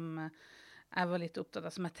som jeg var litt opptatt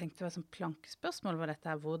av, som jeg tenkte var som plankespørsmål, var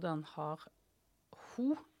dette hvordan har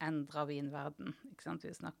hun endret vinverden? Ikke sant?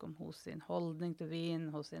 Vi snakker om hos sin holdning til vin,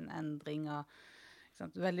 hos sin endringer.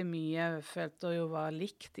 Veldig mye følte jo var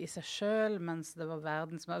likt i seg selv, mens det var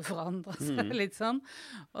verden som hadde forandret seg litt sånn.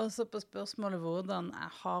 Og så på spørsmålet hvordan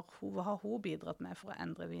hva har hun bidratt med for å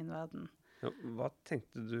endre vinverden? Ja, hva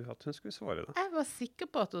tenkte du at hun skulle svare da? Jeg var sikker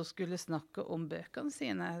på at hun skulle snakke om bøkene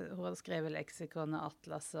sine. Hun hadde skrevet leksikon og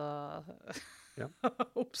atlas og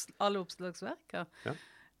alle oppslagsverker. Ja.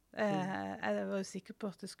 Jeg var jo sikker på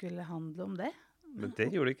at det skulle handle om det. Men det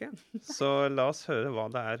gjorde det ikke. Så la oss høre hva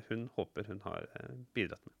det hun håper hun har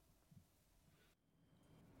bidratt med.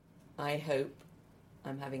 I hope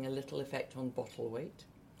I'm having a little effect on bottle weight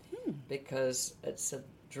because it's a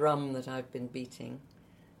drum that I've been beating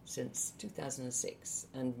since 2006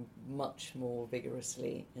 and much more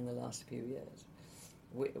vigorously in the last few years.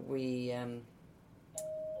 We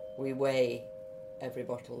weigh every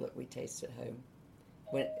bottle that we taste at home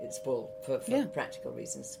when it's full for practical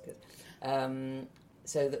reasons,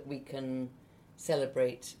 so that we can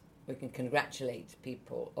celebrate, we can congratulate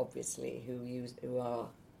people, obviously, who are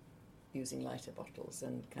using lighter bottles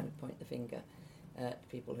and kind of point the finger at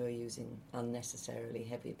people who are using unnecessarily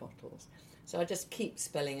heavy bottles. So I just keep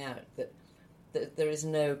spelling out that there is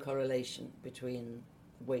no correlation between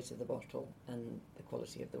the weight of the bottle and the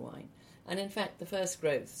quality of the wine. And in fact, the first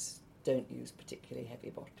growths don't use particularly heavy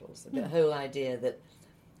bottles. The whole idea that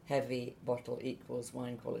heavy bottle equals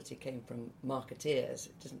wine quality came from marketeers.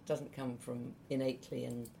 It doesn't come from innately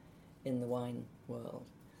in the wine world.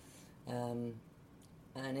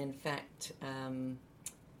 And in fact,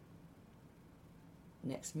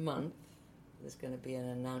 next month there's going to be an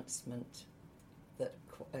announcement that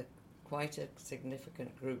quite a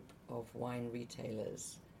significant group of wine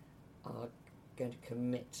retailers are going to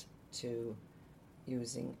commit to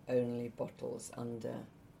using only bottles under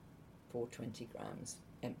 420 grams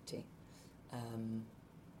empty,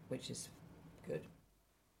 which is good.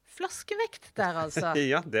 Flaskevekt der, altså.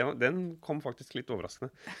 Ja, den kom faktisk litt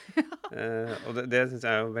overraskende. Og det synes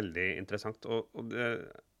jeg er jo veldig interessant. Og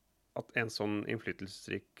at en sånn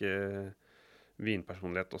innflytelsesrik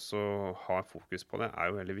vinpersonlighet også har fokus på det, er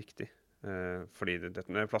jo veldig viktig. Fordi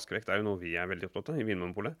dette med flaskevekt er jo noe vi er veldig opptatt av i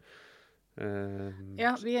Vinmonopolet.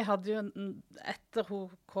 Ja, vi hadde jo, etter hun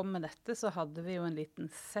kom med dette, så hadde vi jo en liten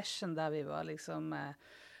session der vi var liksom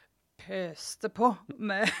pøste på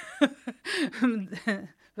med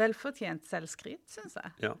velfortjent selvskryt, synes jeg.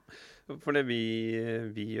 Ja, for det vi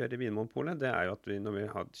gjør i Vinmonopolet, det er jo at når vi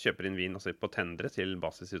kjøper inn vin altså på tendere til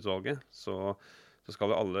basisutvalget, så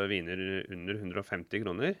skal alle viner under 150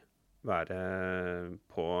 kroner være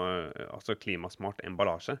på altså klimasmart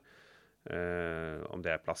emballasje. Om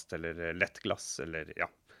det er plast eller lettglass eller ja.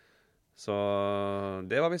 Så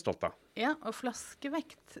det var vi stolt av. Ja, og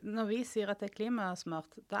flaskevekt, når vi sier at det er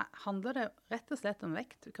klimasmart, da handler det rett og slett om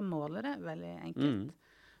vekt. Du kan måle det veldig enkelt.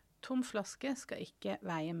 Tom flaske skal ikke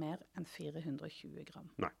veie mer enn 420 gram.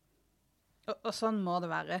 Nei. Og sånn må det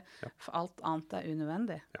være, for alt annet er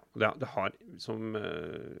unødvendig. Ja, det har, som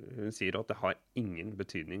hun sier, at det har ingen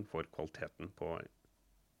betydning for kvaliteten på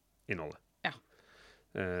innholdet. Ja.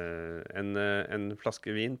 En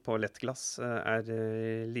flaske vin på lettglass er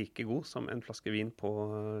like god som en flaske vin på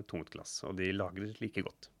tomt glass, og de lagrer like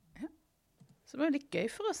godt. Ja. Så det var litt gøy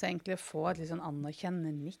for oss egentlig å få et litt sånn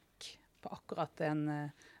anerkjennende nikk på akkurat den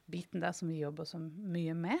biten der som vi jobber så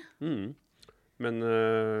mye med. Men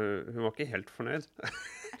hun var ikke helt fornøyd.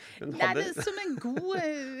 Det er som en god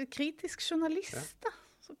kritisk journalist da,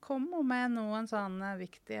 så kommer hun med noen sånne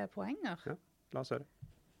viktige poenger. Ja, la oss høre.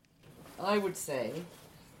 I would say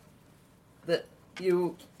that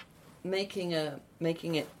you making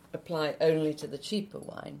it apply only to the cheaper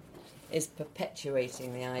wine is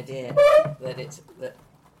perpetuating the idea that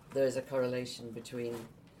there is a correlation between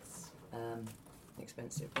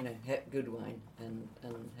expensive, good wine and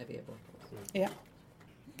heavier bottles. Yeah.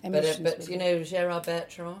 But you know Gérard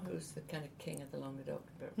Bertrand, who's the kind of king of the Languedoc,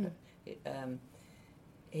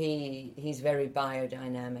 he's very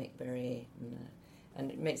biodynamic, very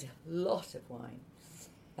and makes a lot of wine.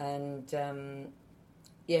 And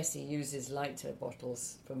yes, he uses lighter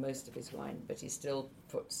bottles for most of his wine, but he still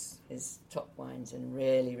puts his top wines in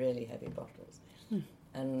really, really heavy bottles.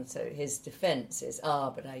 And so his defense is,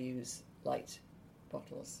 but I use light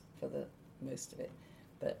bottles for the most of it.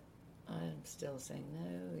 But I'm still saying, no,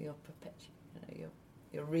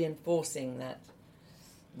 you're reinforcing that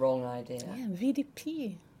wrong idea. Yeah,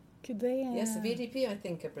 VDP. Could they... Yes, the VDP, I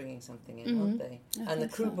think, are bringing something in, aren't they? And the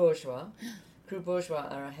Cru Bourgeois. Cru Bourgeois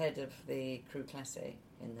are ahead of the Cru Classé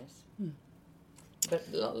in this. But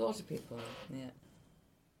a lot of people, yeah.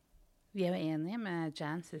 Vi er jo enige med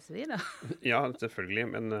Jancis, vi da. Ja, selvfølgelig,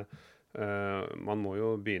 men man må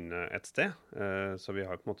jo begynne et sted. Så vi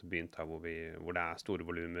har på en måte begynt her hvor det er store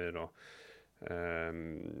volumer og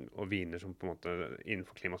viner som på en måte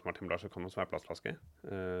innenfor klimasmart emballasje kan også være plastflaske.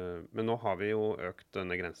 Men nå har vi jo økt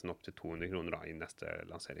denne grensen opp til 200 kroner da, i neste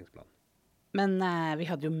lanseringsplan. Men vi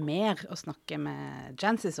hadde jo mer å snakke med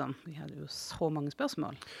Jancis om. Vi hadde jo så mange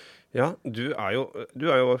spørsmål. Ja, du er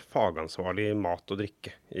jo fagansvarlig i mat og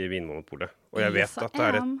drikke i Vinmonopolet. Og jeg vet at det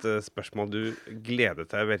er et spørsmål du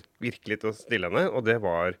gledet deg virkelig til å stille henne, og det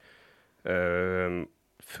var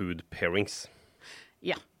food pairings.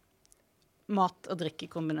 Ja. Mat- og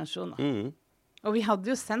drikkekombinasjoner. Og vi hadde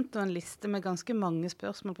jo sendt en liste med ganske mange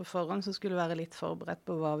spørsmål på forhånd som skulle være litt forberedt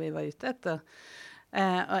på hva vi var ute etter.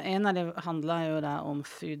 Og en av dem handlet jo da om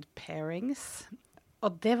food pairings.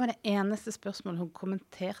 Og det var det eneste spørsmålet hun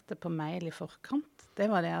kommenterte på mail i forkant. Det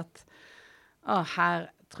var det at, her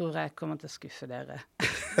tror jeg kommer til å skuffe dere.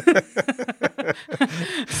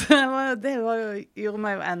 Så det gjorde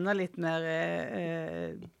meg jo enda litt mer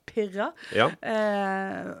pirra. Ja.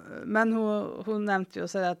 Men hun nevnte jo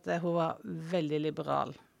også at hun var veldig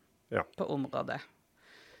liberal på området.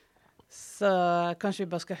 Så kanskje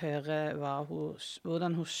vi bare skal høre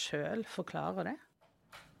hvordan hun selv forklarer det.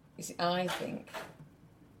 You see, I think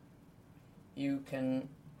you can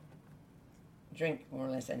drink more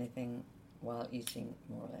or less anything while eating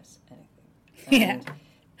more or less anything. And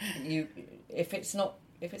if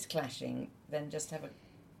it's clashing, then just have a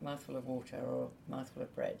mouthful of water or a mouthful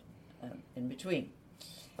of bread in between.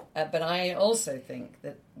 But I also think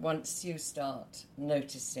that once you start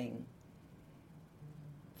noticing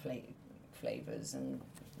flavors and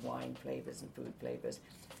wine flavors and food flavors,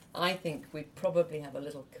 I think we probably have a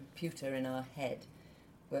little computer in our head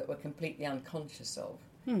that we're completely unconscious of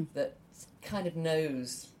that kind of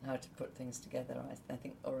knows how to put things together, I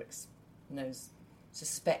think, or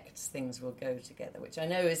suspects things will go together, which I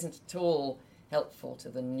know isn't at all helpful to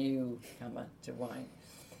the newcomer to wine.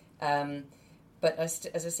 But as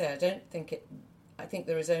I say, I don't think it. I think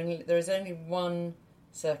there is only one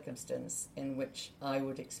circumstance in which I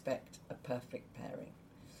would expect a perfect pairing,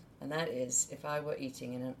 and that is if I were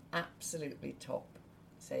eating in an absolutely top,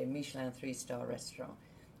 say, Michelin 3-star restaurant,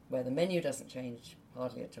 where the menu doesn't change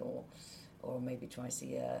hardly at all, or maybe twice a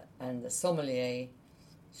year, and the sommelier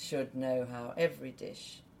should know how every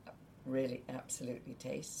dish really absolutely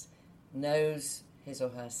tastes, knows his or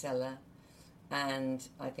her cellar, and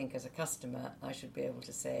I think as a customer I should be able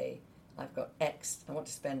to say, I've got X, I want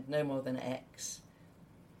to spend no more than X,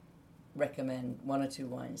 recommend 1 or 2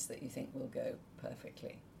 wines that you think will go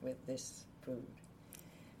perfectly with this food.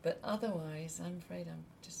 But otherwise, I'm afraid I'm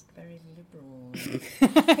just very liberal.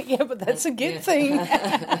 Yeah, but that's a good thing.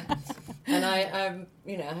 And I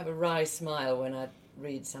have a wry smile when I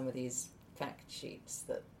read some of these fact sheets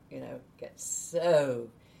that, get so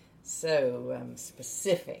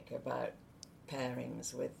specific about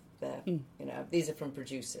pairings with their, these are from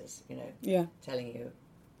producers, telling you,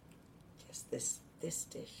 yes, this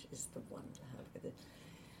dish is the one to have with it.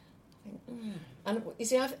 And you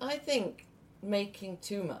see, I think making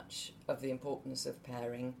too much of the importance of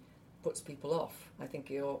pairing puts people off. I think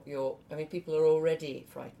people are already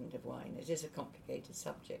frightened of wine. It is a complicated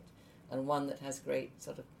subject and one that has great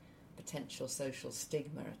sort of potential social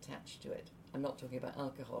stigma attached to it. I'm not talking about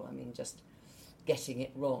alcohol, I mean just getting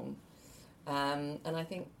it wrong. And I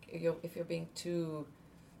think if you're being too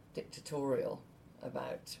dictatorial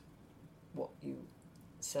about what you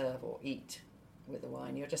serve or eat with the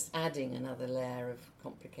wine, you're just adding another layer of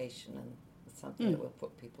complication and something that will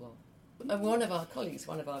put people off. And one of our colleagues,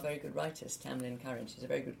 one of our very good writers, Tamlin Curran, she's a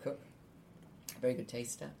very good cook, a very good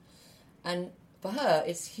taster. And for her,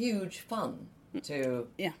 it's huge fun to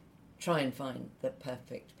try and find the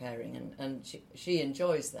perfect pairing. And she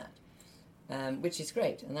enjoys that, which is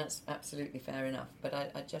great. And that's absolutely fair enough. But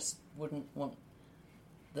I just wouldn't want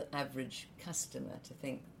the average customer to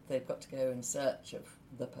think they've got to go in search of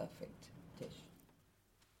the perfect dish.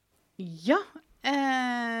 Ja,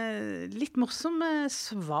 litt morsomme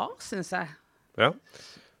svar, synes jeg. Ja.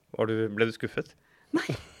 Ble du skuffet?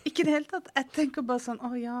 Nei, ikke det hele tatt. Jeg tenker bare sånn,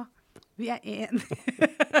 vi er enige.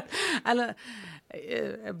 Eller,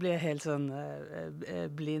 jeg blir helt sånn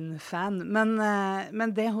blind fan.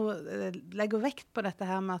 Men det hun legger vekt på dette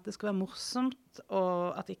her med at det skal være morsomt,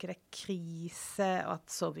 og at ikke det er krise, og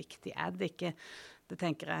at så viktig er det ikke, det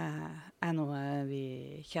tenker jeg er noe vi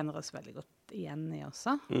kjenner oss veldig godt igjen i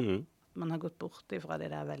også. Man har gått bort ifra det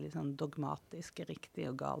der veldig sånn dogmatiske, riktig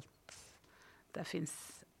og galt. Det finnes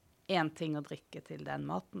én ting å drikke til den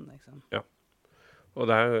maten, liksom. Ja. Og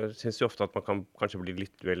der synes jeg ofte at man kan kanskje bli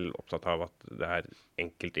litt vel opptatt av at det er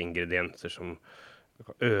enkelte ingredienser som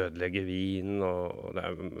kan ødelegge vin, og det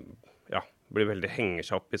blir veldig henger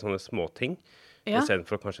seg opp i sånne små ting. I stedet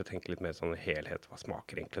for å kanskje tenke litt mer sånn helhet, hva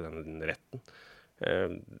smaker egentlig den retten?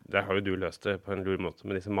 Der har jo du løst det på en lur måte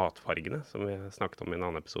med disse matfargene, som vi snakket om i en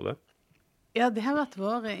annen episode. Ja, det har vært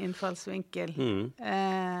vår innfallsvinkel.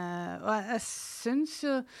 Og jeg synes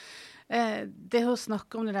jo det å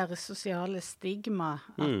snakke om det der sosiale stigma,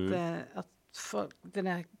 at for den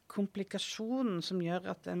der komplikasjonen som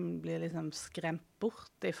gjør at den blir liksom skremt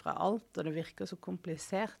bort ifra alt, og det virker så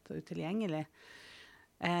komplisert og utilgjengelig,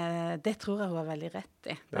 det tror jeg hun har veldig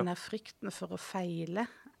rett i. Den der frykten for å feile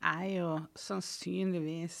jo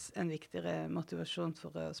sannsynligvis en viktigere motivasjon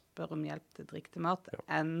for å spørre om hjelp til drikk til mat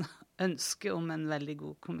enn ønske om en veldig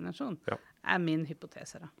god kombinasjon, min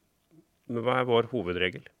hypotese da. Men hva vår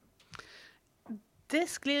hovedregel? Det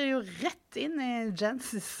sklir jo rett inn i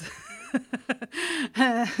Jancis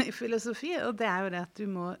i filosofi, og det jo det at du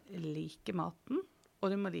må like maten, og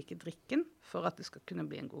du må like drikken for at det skal kunne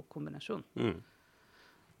bli en god kombinasjon.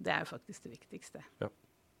 Det jo faktisk det viktigste. Ja.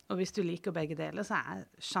 Og hvis du liker begge deler, så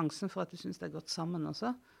sjansen for at du synes det godt sammen også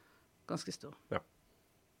ganske stor. Ja.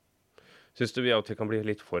 Synes du vi av og til kan bli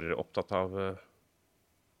litt for opptatt av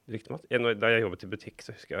riktig mat? Da jeg jobbet i butikk,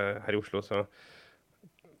 så husker jeg her i Oslo, så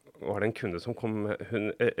var det en kunde som kom,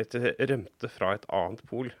 hun rømte fra et annet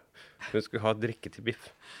pol. Hun skulle ha drikke til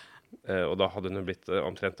biff. Og da hadde hun blitt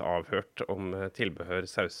omtrent avhørt om tilbehør,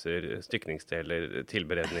 sauser, stykningsdeler,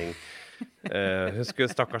 tilberedning.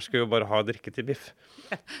 Stakkars skulle jo bare ha drikke til biff.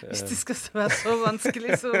 Hvis det skal være så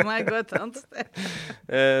vanskelig, så må jeg gå et annet sted.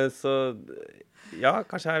 Så ja,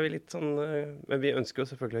 kanskje vi litt sånn, men vi ønsker jo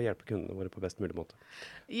selvfølgelig å hjelpe kundene våre på best mulig måte.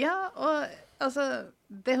 Ja, og altså,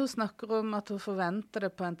 det hun snakker om at hun forventer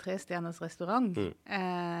det på en 3-stjerners restaurant,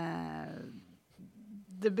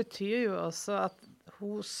 det betyr jo også at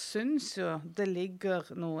hun synes jo det ligger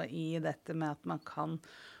noe i dette med at man kan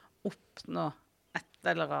oppnå et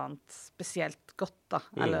eller annet spesielt godt da,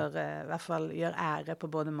 eller i hvert fall gjøre ære på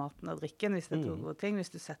både maten og drikken, hvis det to gode ting,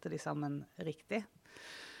 hvis du setter de sammen riktig.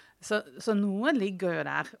 Så noe ligger jo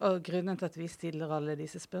der, og grunnen til at vi stiller alle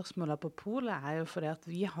disse spørsmålene på polet jo fordi at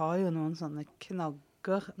vi har jo noen sånne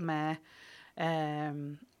knagger med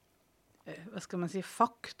hva skal man si,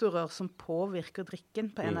 faktorer som påvirker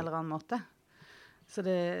drikken på en eller annen måte. Så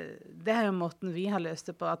det jo måten vi har løst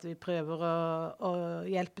det på, at vi prøver å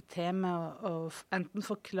hjelpe til med å enten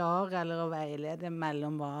forklare eller å veilede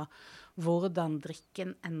mellom hvordan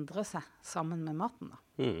drikken endrer seg sammen med maten. Da.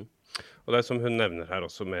 Og det som hun nevner her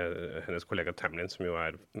også med hennes kollega Tamlin, som jo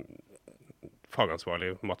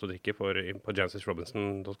fagansvarlig mat og drikke på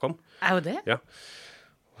jancisrobinson.com. Jo det? Ja.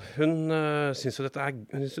 Hun synes jo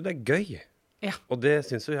det gøy. Ja. Og det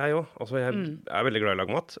synes jo jeg også. Altså, jeg veldig glad i å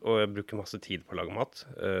lage mat, og jeg bruker masse tid på å lage mat.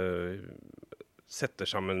 Setter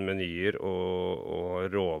sammen menyer og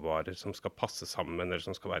råvarer som skal passe sammen, eller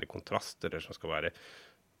som skal være i kontrast, eller som skal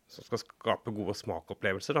skape gode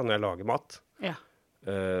smakopplevelser da, når jeg lager mat. Ja.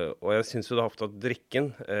 Og jeg synes jo da ofte at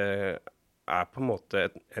drikken på en måte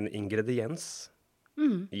en ingrediens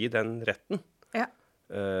i den retten. Ja.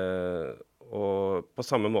 Og på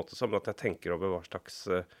samme måte som at jeg tenker over hva slags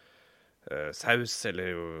saus,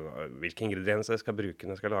 eller hvilke ingredienser jeg skal bruke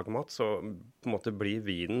når jeg skal lage mat, så på en måte blir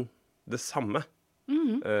vinen det samme.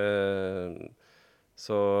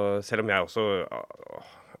 Så selv om jeg også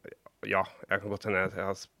jeg kan godt hende jeg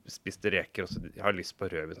har spist reker, og så jeg har lyst på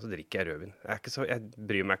rødvin, så drikker jeg rødvin. Jeg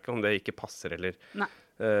bryr meg ikke om det ikke passer, eller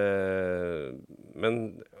men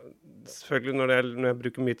selvfølgelig når jeg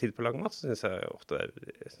bruker mye tid på å lage mat, så synes jeg ofte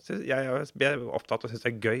jeg opptatt og synes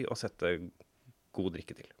det gøy å sette god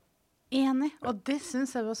drikke til. Enig, og det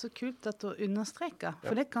synes jeg var så kult at du understreker,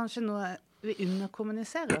 for det kanskje noe vi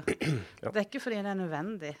underkommuniserer. Det ikke fordi det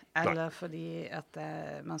nødvendig, eller fordi at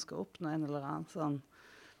man skal oppnå en eller annen sånn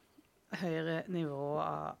høyere nivå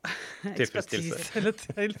av ekspertise eller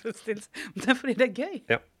tilfredsstillelse. Men det fordi det gøy.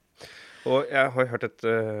 Ja, og jeg har hørt et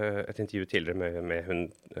intervju tidligere med hun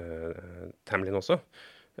Tamlin også,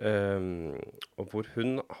 og hvor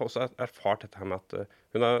hun har også erfart dette her med at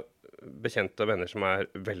hun har bekjente venner som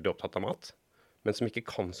veldig opptatt av mat, men som ikke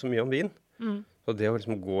kan så mye om vin. Så det å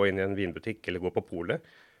liksom gå inn i en vinbutikk eller gå på polet,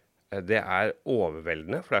 det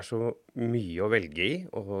overveldende, for det så mye å velge i,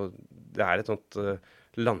 og det et sånt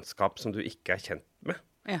landskap som du ikke kjent med.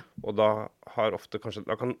 Ja. Og da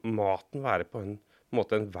kan maten være på en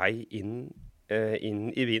måte en vei inn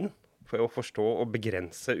i vinen, for å forstå og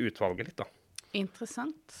begrense utvalget litt da.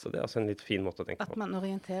 Interessant. Så det altså en litt fin måte å tenke på. At man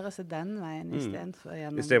orienterer seg den veien i stedet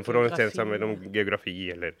for å orientere seg mellom geografi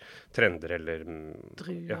eller trender eller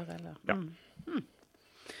druer eller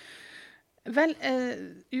Vel,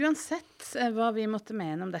 uansett hva vi måtte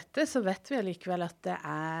mene om dette, så vet vi allikevel at det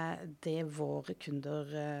det våre kunder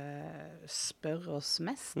spør oss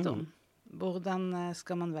mest om. Hvordan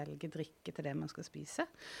skal man velge drikke til det man skal spise?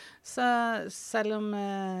 Så selv om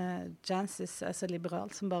Jancis så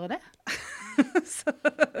liberalt som bare det,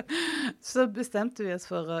 så bestemte vi oss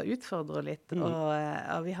for å utfordre litt,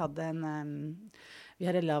 og vi hadde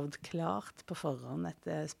lavet klart på forhånd et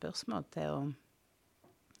spørsmål til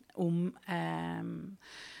om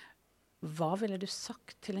hva ville du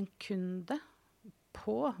sagt til en kunde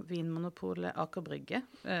på Vinmonopolet Aker Brygge,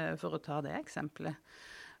 for å ta det eksempelet.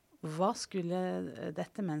 Hva skulle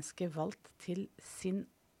dette mennesket valgt til sin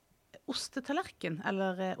ostetallerken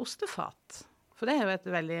eller ostefat? For det er jo et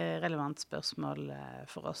veldig relevant spørsmål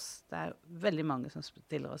for oss. Det er veldig mange som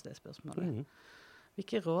stiller oss det spørsmålet.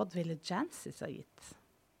 Hvilke råd ville Jancis ha gitt?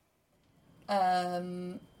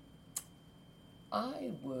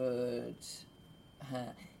 I would,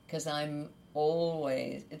 because I'm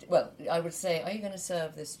always, I would say, are you going to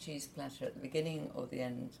serve this cheese platter at the beginning or the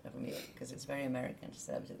end of a meal? Because it's very American to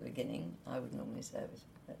serve it at the beginning. I would normally serve it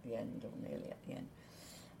at the end or nearly at the end.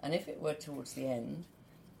 And if it were towards the end,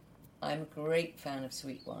 I'm a great fan of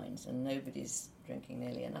sweet wines, and nobody's drinking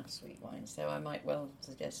nearly enough sweet wine, so I might well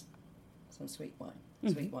suggest some sweet wine,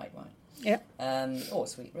 sweet white wine. Yeah. Or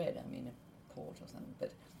sweet red, I mean, a port or something.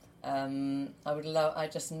 But I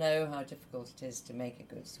just know how difficult it is to make a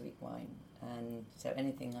good sweet wine, and so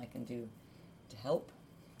anything I can do to help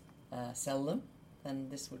sell them, then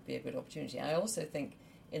this would be a good opportunity. I also think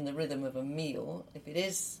in the rhythm of a meal, if it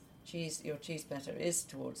is your cheese platter is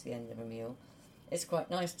towards the end of a meal, it's quite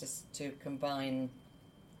nice to combine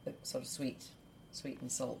the sort of sweet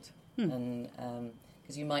and salt, and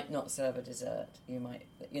because you might not serve a dessert, you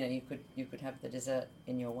could have the dessert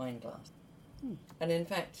in your wine glass. And in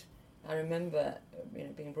fact, I remember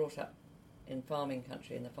being brought up in farming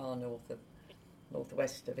country in the far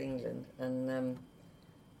northwest of England, and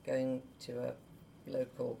going to a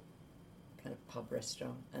local kind of pub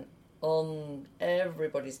restaurant, and on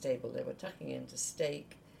everybody's table they were tucking into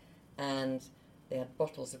steak, and they had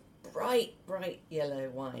bottles of bright yellow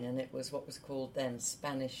wine, and it was what was called then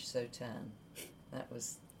Spanish Sauternes. That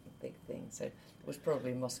was a big thing. So it was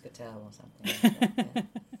probably Moscatel or something like that. Yeah.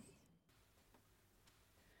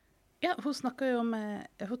 Ja, hun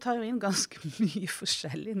tar jo inn ganske mye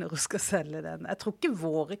forskjellig når hun skal selge den. Jeg tror ikke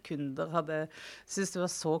våre kunder hadde syntes det var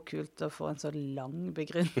så kult å få en så lang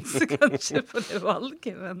begrunnelse kanskje på det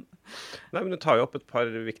valget, men... Nei, men du tar jo opp et par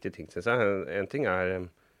viktige ting, synes jeg. En ting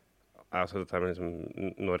altså dette med liksom,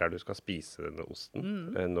 når du skal spise denne osten,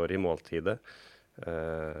 når i måltidet.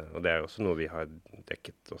 Og det er jo også noe vi har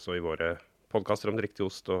dekket også i våre podcaster om riktig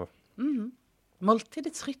ost. Og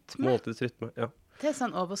Måltidets rytme. Måltidets rytme, ja. Det er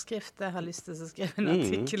sånn overskrift jeg har lyst til å skrive en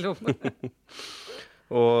artikkel om.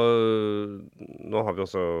 Og nå har vi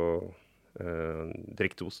også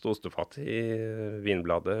riktig ost og ostefat i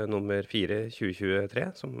vinbladet nummer 4 2023,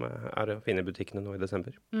 som er å finne i butikkene nå i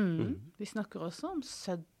desember. Vi snakker også om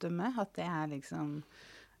sødme, at det er liksom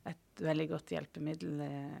et veldig godt hjelpemiddel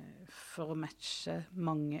for å matche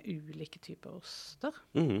mange ulike typer oster.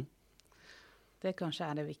 Det kanskje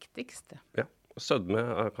er det viktigste. Ja, og sødme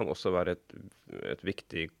kan også være et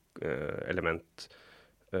viktig element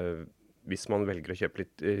hvis man velger å kjøpe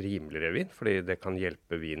litt rimeligere vin, fordi det kan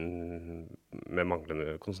hjelpe vinen med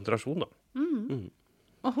manglende konsentrasjon da.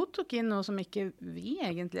 Og hun tok inn noe som ikke vi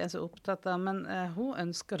egentlig er så opptatt av, men hun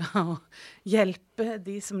ønsker da å hjelpe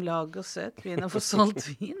de som lager søtvin og få solgt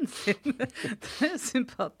vin sin. Det er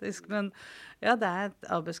sympatisk, men ja, det er et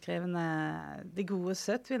arbeidskrevende, de gode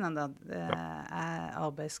søtvinene da, det er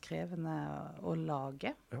arbeidskrevende å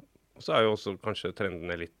lage. Ja, og så er jo også kanskje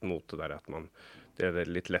trendene litt mot det der at det er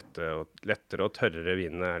litt lettere og tørrere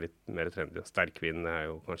vinene er litt mer trendy, og sterkvinene er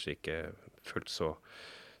jo kanskje ikke fullt så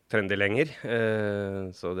trendy lenger,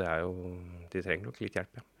 så det er jo, de trenger nok litt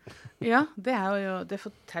hjelp, ja. Ja, det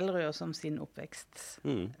forteller jo om sin oppvekst,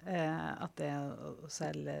 at det å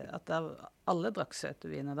selge, at alle drakk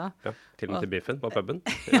søte viner da. Ja, til og med til biffen på puben.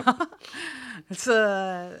 Ja, så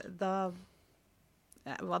da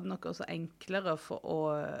var det nok også enklere for å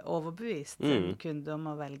overbevise en kunde om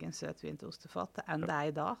å velge en søtvin til ostefatet enn det er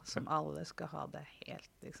i dag, som alle skal ha det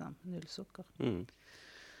helt, liksom, null sukker.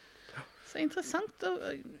 Så interessant og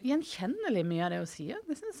gjenkjennelig mye av det hun sier.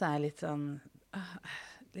 Det synes jeg er litt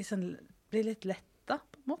sånn, blir litt letta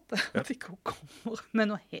på en måte, at ikke hun kommer med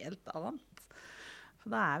noe helt annet. For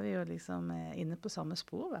da er vi jo liksom inne på samme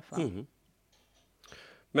spor i hvert fall.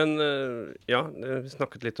 Men ja, vi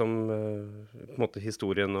snakket litt om på en måte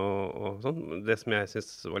historien og sånn. Det som jeg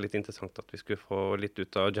synes var litt interessant at vi skulle få litt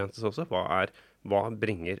ut av Jancis også, hva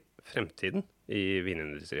bringer fremtiden i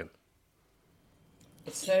vinindustrien?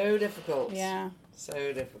 It's so difficult. Yeah. So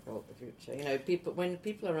difficult, the future. When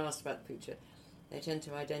people are asked about the future, they tend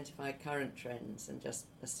to identify current trends and just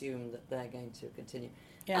assume that they're going to continue.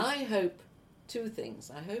 Yeah. I hope two things.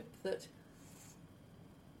 I hope that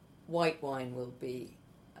white wine will be...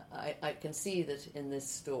 I can see that in this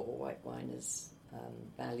store, white wine is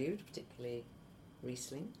valued, particularly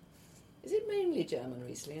Riesling. Is it mainly German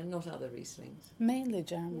Riesling and not other Rieslings? Mainly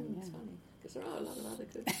German, It's funny, because there are a lot of other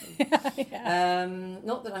good things.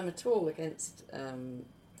 Not that I'm at all against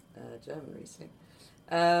German Riesling.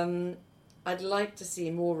 I'd like to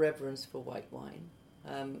see more reverence for white wine.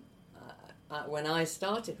 when I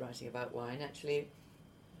started writing about wine, actually,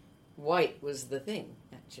 white was the thing,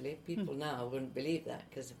 actually. People now wouldn't believe that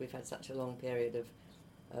because we've had such a long period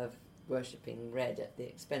of worshipping red at the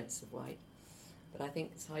expense of white. But I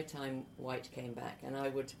think it's high time white came back. And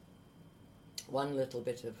one little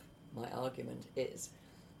bit of my argument is,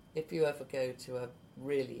 if you ever go to a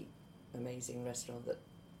really amazing restaurant that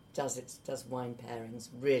does wine pairings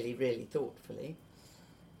really, really thoughtfully,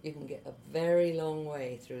 you can get a very long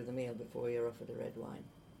way through the meal before you're offered a red wine.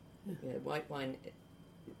 You know, white wine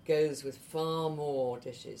goes with far more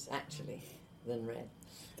dishes, actually, than red.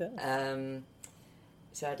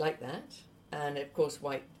 So I'd like that. And, of course,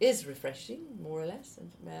 white is refreshing, more or less.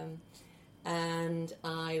 And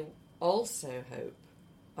I also hope,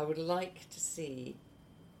 I would like to see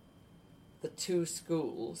the two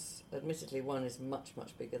schools. Admittedly, one is much,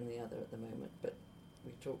 much bigger than the other at the moment, but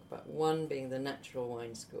we talk about one being the natural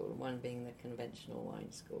wine school and one being the conventional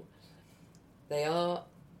wine school. They are,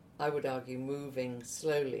 I would argue, moving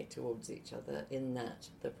slowly towards each other in that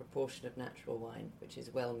the proportion of natural wine, which is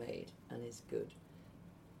well made and is good,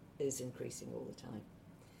 is increasing all the time.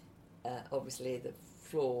 Obviously, the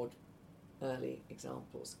flawed early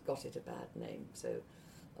examples got it a bad name, so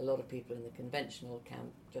a lot of people in the conventional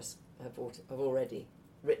camp just have already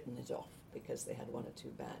written it off because they had one or two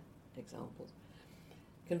bad examples.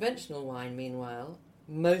 Conventional wine, meanwhile,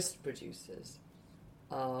 most producers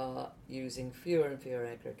are using fewer and fewer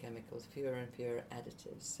agrochemicals, fewer and fewer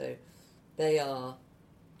additives, so they are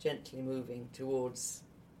gently moving towards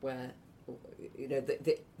where, you know,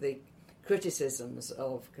 the criticisms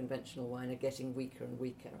of conventional wine are getting weaker and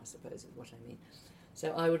weaker, I suppose is what I mean.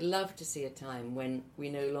 So I would love to see a time when we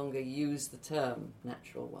no longer use the term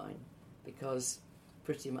natural wine, because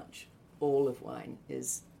pretty much all of wine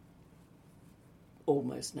is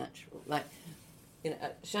almost natural. Like, you know,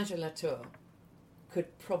 Chateau Latour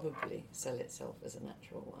could probably sell itself as a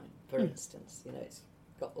natural wine, for instance. You know, it's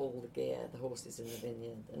got all the gear, the horses in the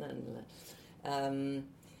vineyard,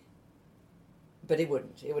 but it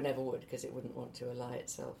wouldn't. It never would, because it wouldn't want to ally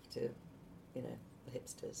itself to, you know, the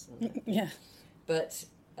hipsters. Yeah. But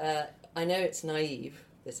I know it's naive,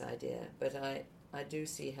 this idea, but I do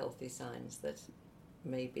see healthy signs that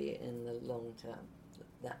maybe in the long term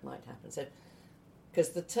that might happen. So, because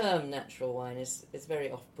the term natural wine is very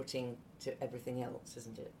off-putting to everything else,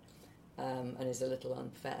 isn't it? And is a little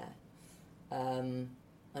unfair. And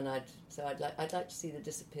I'd like to see the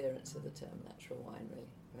disappearance of the term natural wine, really,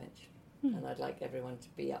 eventually. And I'd like everyone to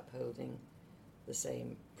be upholding the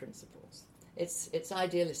same principles. It's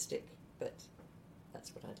idealistic, but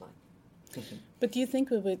that's what I'd like. But do you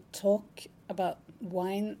think we would talk about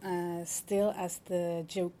wine still as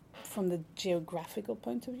from the geographical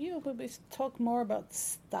point of view, or would we talk more about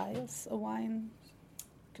styles of wine?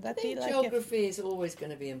 Could that be like geography is always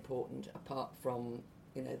going to be important, apart from,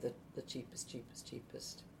 you know, the cheapest,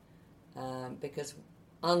 because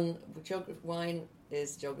wine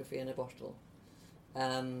is geography in a bottle.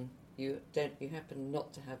 You happen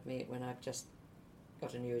not to have me when I've just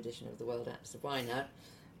got a new edition of the World Atlas of Wine out,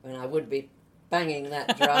 when I would be banging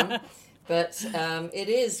that drum. But it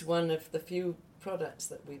is one of the few products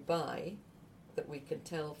that we buy that we can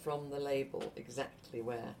tell from the label exactly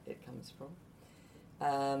where it comes from,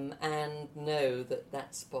 and know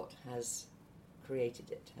that spot has created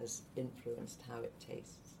it, has influenced how it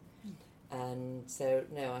tastes. And so,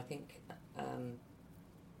 no, I think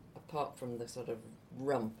apart from the sort of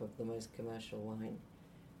rump of the most commercial wine,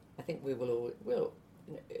 I think we will,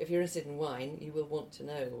 if you're interested in wine, you will want to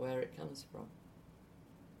know where it comes from.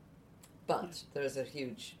 But there is a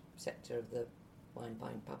huge sector of the wine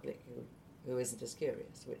buying public who isn't as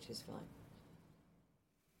curious, which is fine.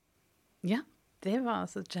 Ja, det var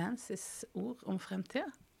altså Jancis ord om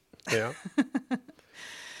fremtiden. Ja.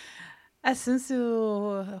 Jeg synes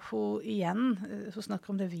jo hun snakker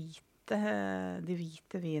om de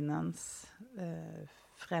hvite vinenes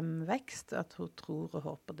fremvekst, at hun tror og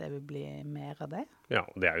håper det vil bli mer av det. Ja,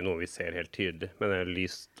 og det er jo noe vi ser helt tydelig, med den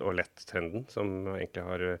lyst og lett trenden som egentlig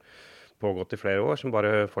har pågått i flere år, som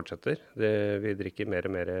bare fortsetter. Vi drikker mer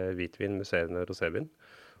og mer hvitvin, musserende rosévin,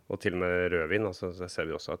 og til og med rødvin, altså, så ser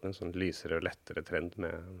vi også at en sånn lysere og lettere trend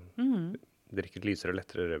med drikker lysere og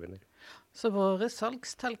lettere rødviner. Så våre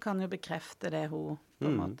salgstall kan jo bekrefte det hun på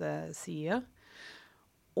en måte sier.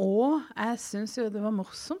 Og jeg synes jo det var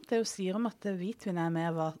morsomt det hun sier om at hvitvin er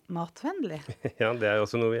mer matvennlig. Ja, det er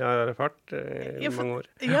også noe vi har erfart i mange år.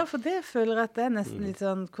 Ja, for det føler jeg at det er nesten litt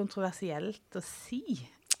sånn kontroversielt å si.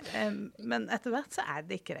 Men etter hvert så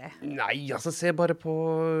det ikke det. Nei, altså se bare på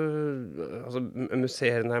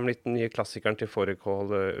museene med litt nye klassikeren til fårikål,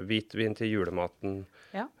 hvitvin til julematen.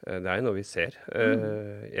 Ja. Det jo noe vi ser.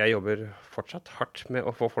 Jeg jobber fortsatt hardt med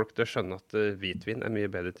å få folk til å skjønne at hvitvin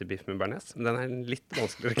mye bedre til biff med bearnés. Men den litt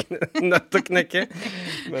vanskeligere nødt å knekke.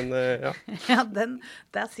 Men ja. Ja,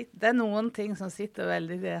 det noen ting som sitter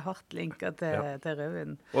veldig hardt linket til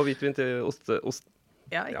rødvin. Og hvitvin til ost.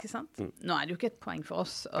 Ja, ikke sant? Nå det jo ikke et poeng for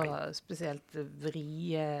oss å spesielt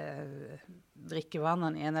vri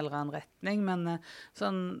drikkevanene i en eller annen retning, men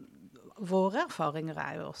sånn, våre erfaringer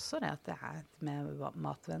jo også det at det et mer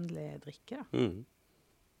matvennlig drikke.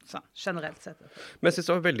 Sånn, generelt sett. Men jeg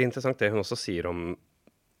synes det var veldig interessant det hun også sier om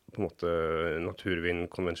på en måte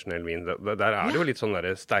naturvin, konvensjonell vin. Der det jo litt sånn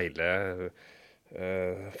der steile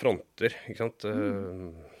fronter, ikke sant?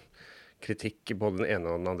 Kritikk både den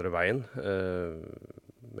ene og den andre veien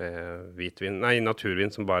med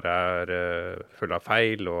naturvin som bare full av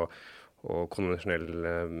feil og konvensjonell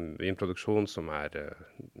vinproduksjon som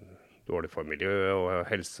dårlig for miljø og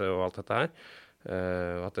helse og alt dette her.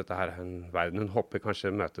 Og at dette her en verden hun håper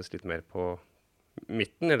kanskje møtes litt mer på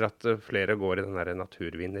midten, eller at flere går i den der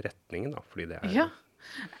naturvinretningen da, fordi det Ja,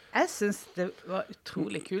 jeg synes det var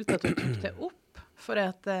utrolig kult at du tok det opp. For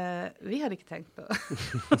vi hadde ikke tenkt på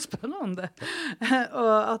å spørre om det.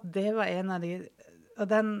 Og at det var en av de... Og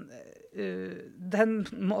den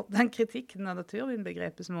kritikken av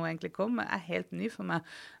naturvinbegrepet som hun egentlig kom med, helt ny for meg.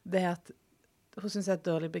 Det at hun synes det et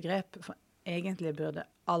dårlig begrep, for egentlig burde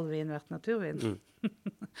all vin vært naturvin.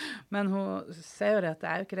 Men hun ser jo det at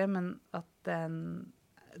det jo ikke det, men at den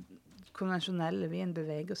konvensjonelle vin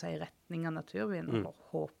beveger seg i retning av naturvin, og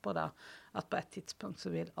håper da at på et tidspunkt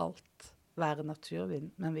så vil alt være naturvin,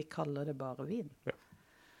 men vi kaller det bare vin. Ja.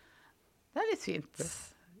 Det litt fint.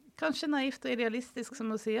 Kanskje naivt og idealistisk,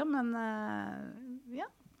 som hun sier, men ja,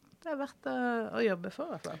 det verdt å jobbe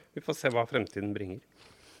for. Altså. Vi får se hva fremtiden bringer.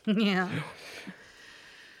 Ja.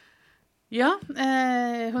 Ja,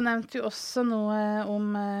 hun nevnte jo også noe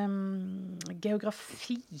om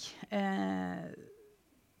geografi.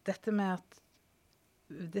 Dette med at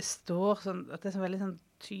det står sånn, at det så veldig sånn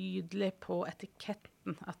tydelig på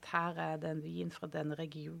etiketten at her det en vin fra denne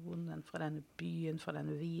regionen, fra denne byen, fra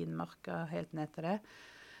denne vinmarka, helt ned til det.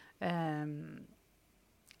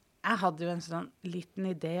 Jeg hadde jo en sånn liten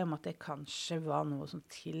idé om at det kanskje var noe som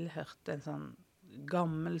tilhørte en sånn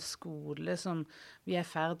gammel skole som vi i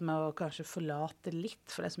ferd med å kanskje forlate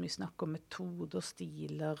litt, for det så mye snakk om metoder,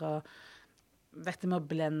 stiler og dette med å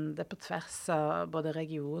blende på tvers av både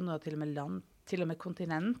regioner og til og med land, til og med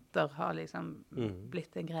kontinenter har liksom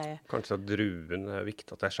blitt en greie. Kanskje at druen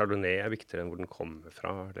viktig, at Chardonnay viktigere enn hvor den kommer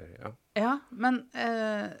fra. Eller, ja. Ja, men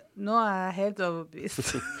nå jeg helt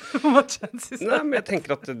overbevist om at Jancis Nei, men jeg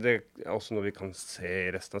tenker at det også når vi kan se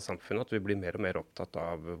i resten av samfunnet, at vi blir mer og mer opptatt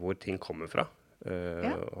av hvor ting kommer fra.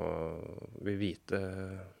 Og vi vite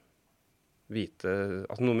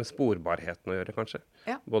altså noe med sporbarheten å gjøre, kanskje.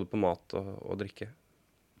 Ja. Både på mat og drikke.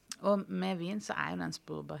 Og med vin så jo den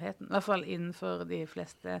sporbarheten, i hvert fall innenfor de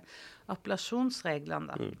fleste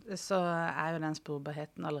appellasjonsreglene, da, så jo den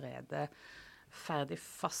sporbarheten allerede ferdig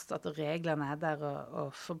fast, at reglene der,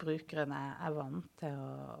 og forbrukerne vant til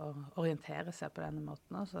å orientere seg på denne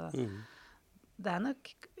måten. Så det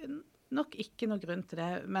nok ikke noe grunn til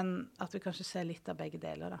det, men at vi kanskje ser litt av begge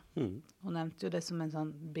deler. Da. Hun nevnte jo det som en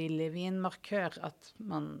sånn billig vinmarkør, at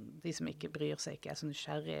de som ikke bryr seg, ikke så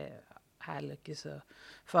nysgjerrig, heller ikke så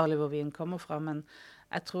farlig hvor vin kommer fra, men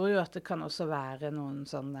jeg tror jo at det kan også være noen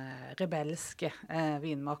sånne rebelske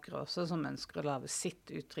vinmakere også, som ønsker å lage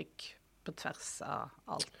sitt uttrykk på tvers av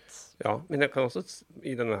alt. Ja, men jeg kan også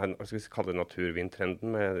i denne her, skal vi kalle det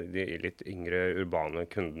naturvintrenden med de litt yngre urbane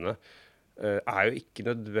kundene, jo ikke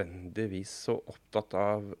nødvendigvis så opptatt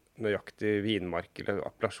av nøyaktig vinmark eller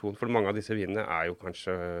appellasjon, for mange av disse vinene jo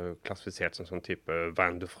kanskje klassifisert som sånn type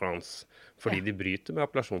vin de France, fordi de bryter med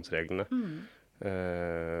appellasjonsreglene.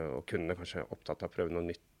 Og kundene kanskje opptatt av å prøve noe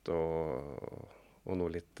nytt og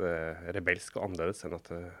noe litt rebelsk og annerledes enn at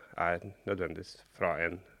det nødvendigvis fra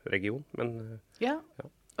en region. Men, ja.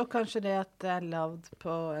 Og kanskje det at det lagd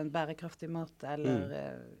på en bærekraftig måte, eller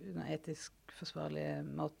under etisk forsvarlige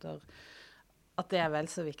måter, at det vel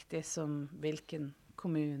så viktig som hvilken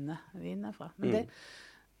kommune vin fra. Men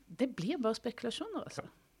det blir bare spekulasjoner, altså.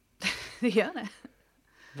 Ja. Det gjør det.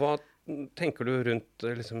 Hva tenker du rundt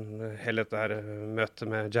liksom, hele dette her møtet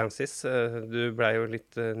med Jancis? Du ble jo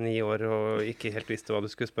litt 9 år og ikke helt visste hva du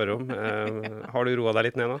skulle spørre om. Har du roet deg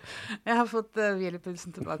litt ned nå? Jeg har fått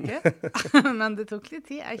hvilepulsen tilbake, men det tok litt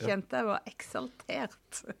tid. Jeg kjente jeg var eksaltert.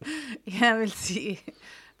 Jeg vil si,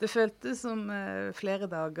 det føltes som flere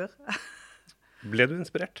dager. Ble du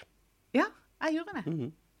inspirert? Ja, jeg gjorde det.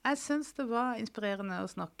 Jeg synes det var inspirerende å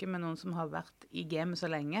snakke med noen som har vært i gamet så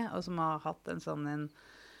lenge, og som har hatt en sånn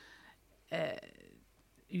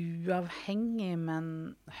uavhengig, men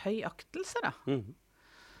høy aktelse, da.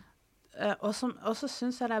 Og så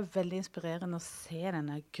synes jeg det er veldig inspirerende å se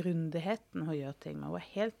denne grundigheten hun gjør ting med.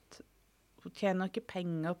 Hun tjener ikke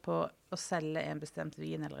penger på å selge en bestemt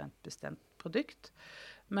vin eller en bestemt produkt,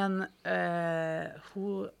 men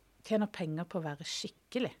hun tjener penger på å være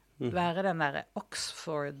skikkelig. Være den der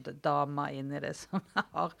Oxford-dama inni det som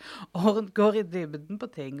går i dybden på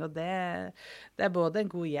ting. Og det er både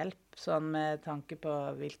en god hjelp sånn med tanke på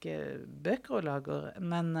hvilke bøker hun lager,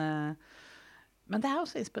 men det er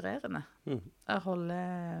også inspirerende å holde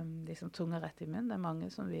liksom, tunga rett i munnen. Det er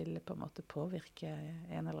mange som vil på en måte påvirke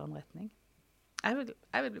en eller annen retning. Jeg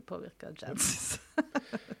vil bli påvirket av Jancis.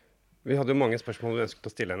 Vi hadde jo mange spørsmål vi ønsket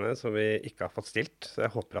å stille henne som vi ikke har fått stilt, så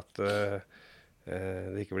jeg håper at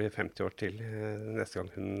det ikke blir 50 år til neste gang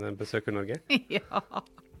hun besøker Norge.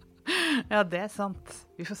 Ja, det er sant.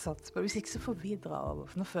 Vi får satse på. Hvis ikke så får vi dra over,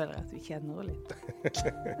 for nå føler jeg at vi kjenner henne litt.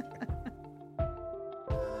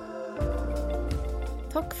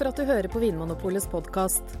 Takk for at du hører på Vinmonopolets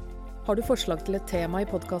podcast. Har du forslag til et tema i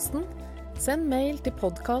podcasten? Send mail til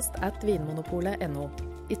podcast@vinmonopolet.no.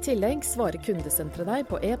 I tillegg svarer kundesenteret deg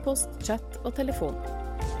på e-post, chat og telefon.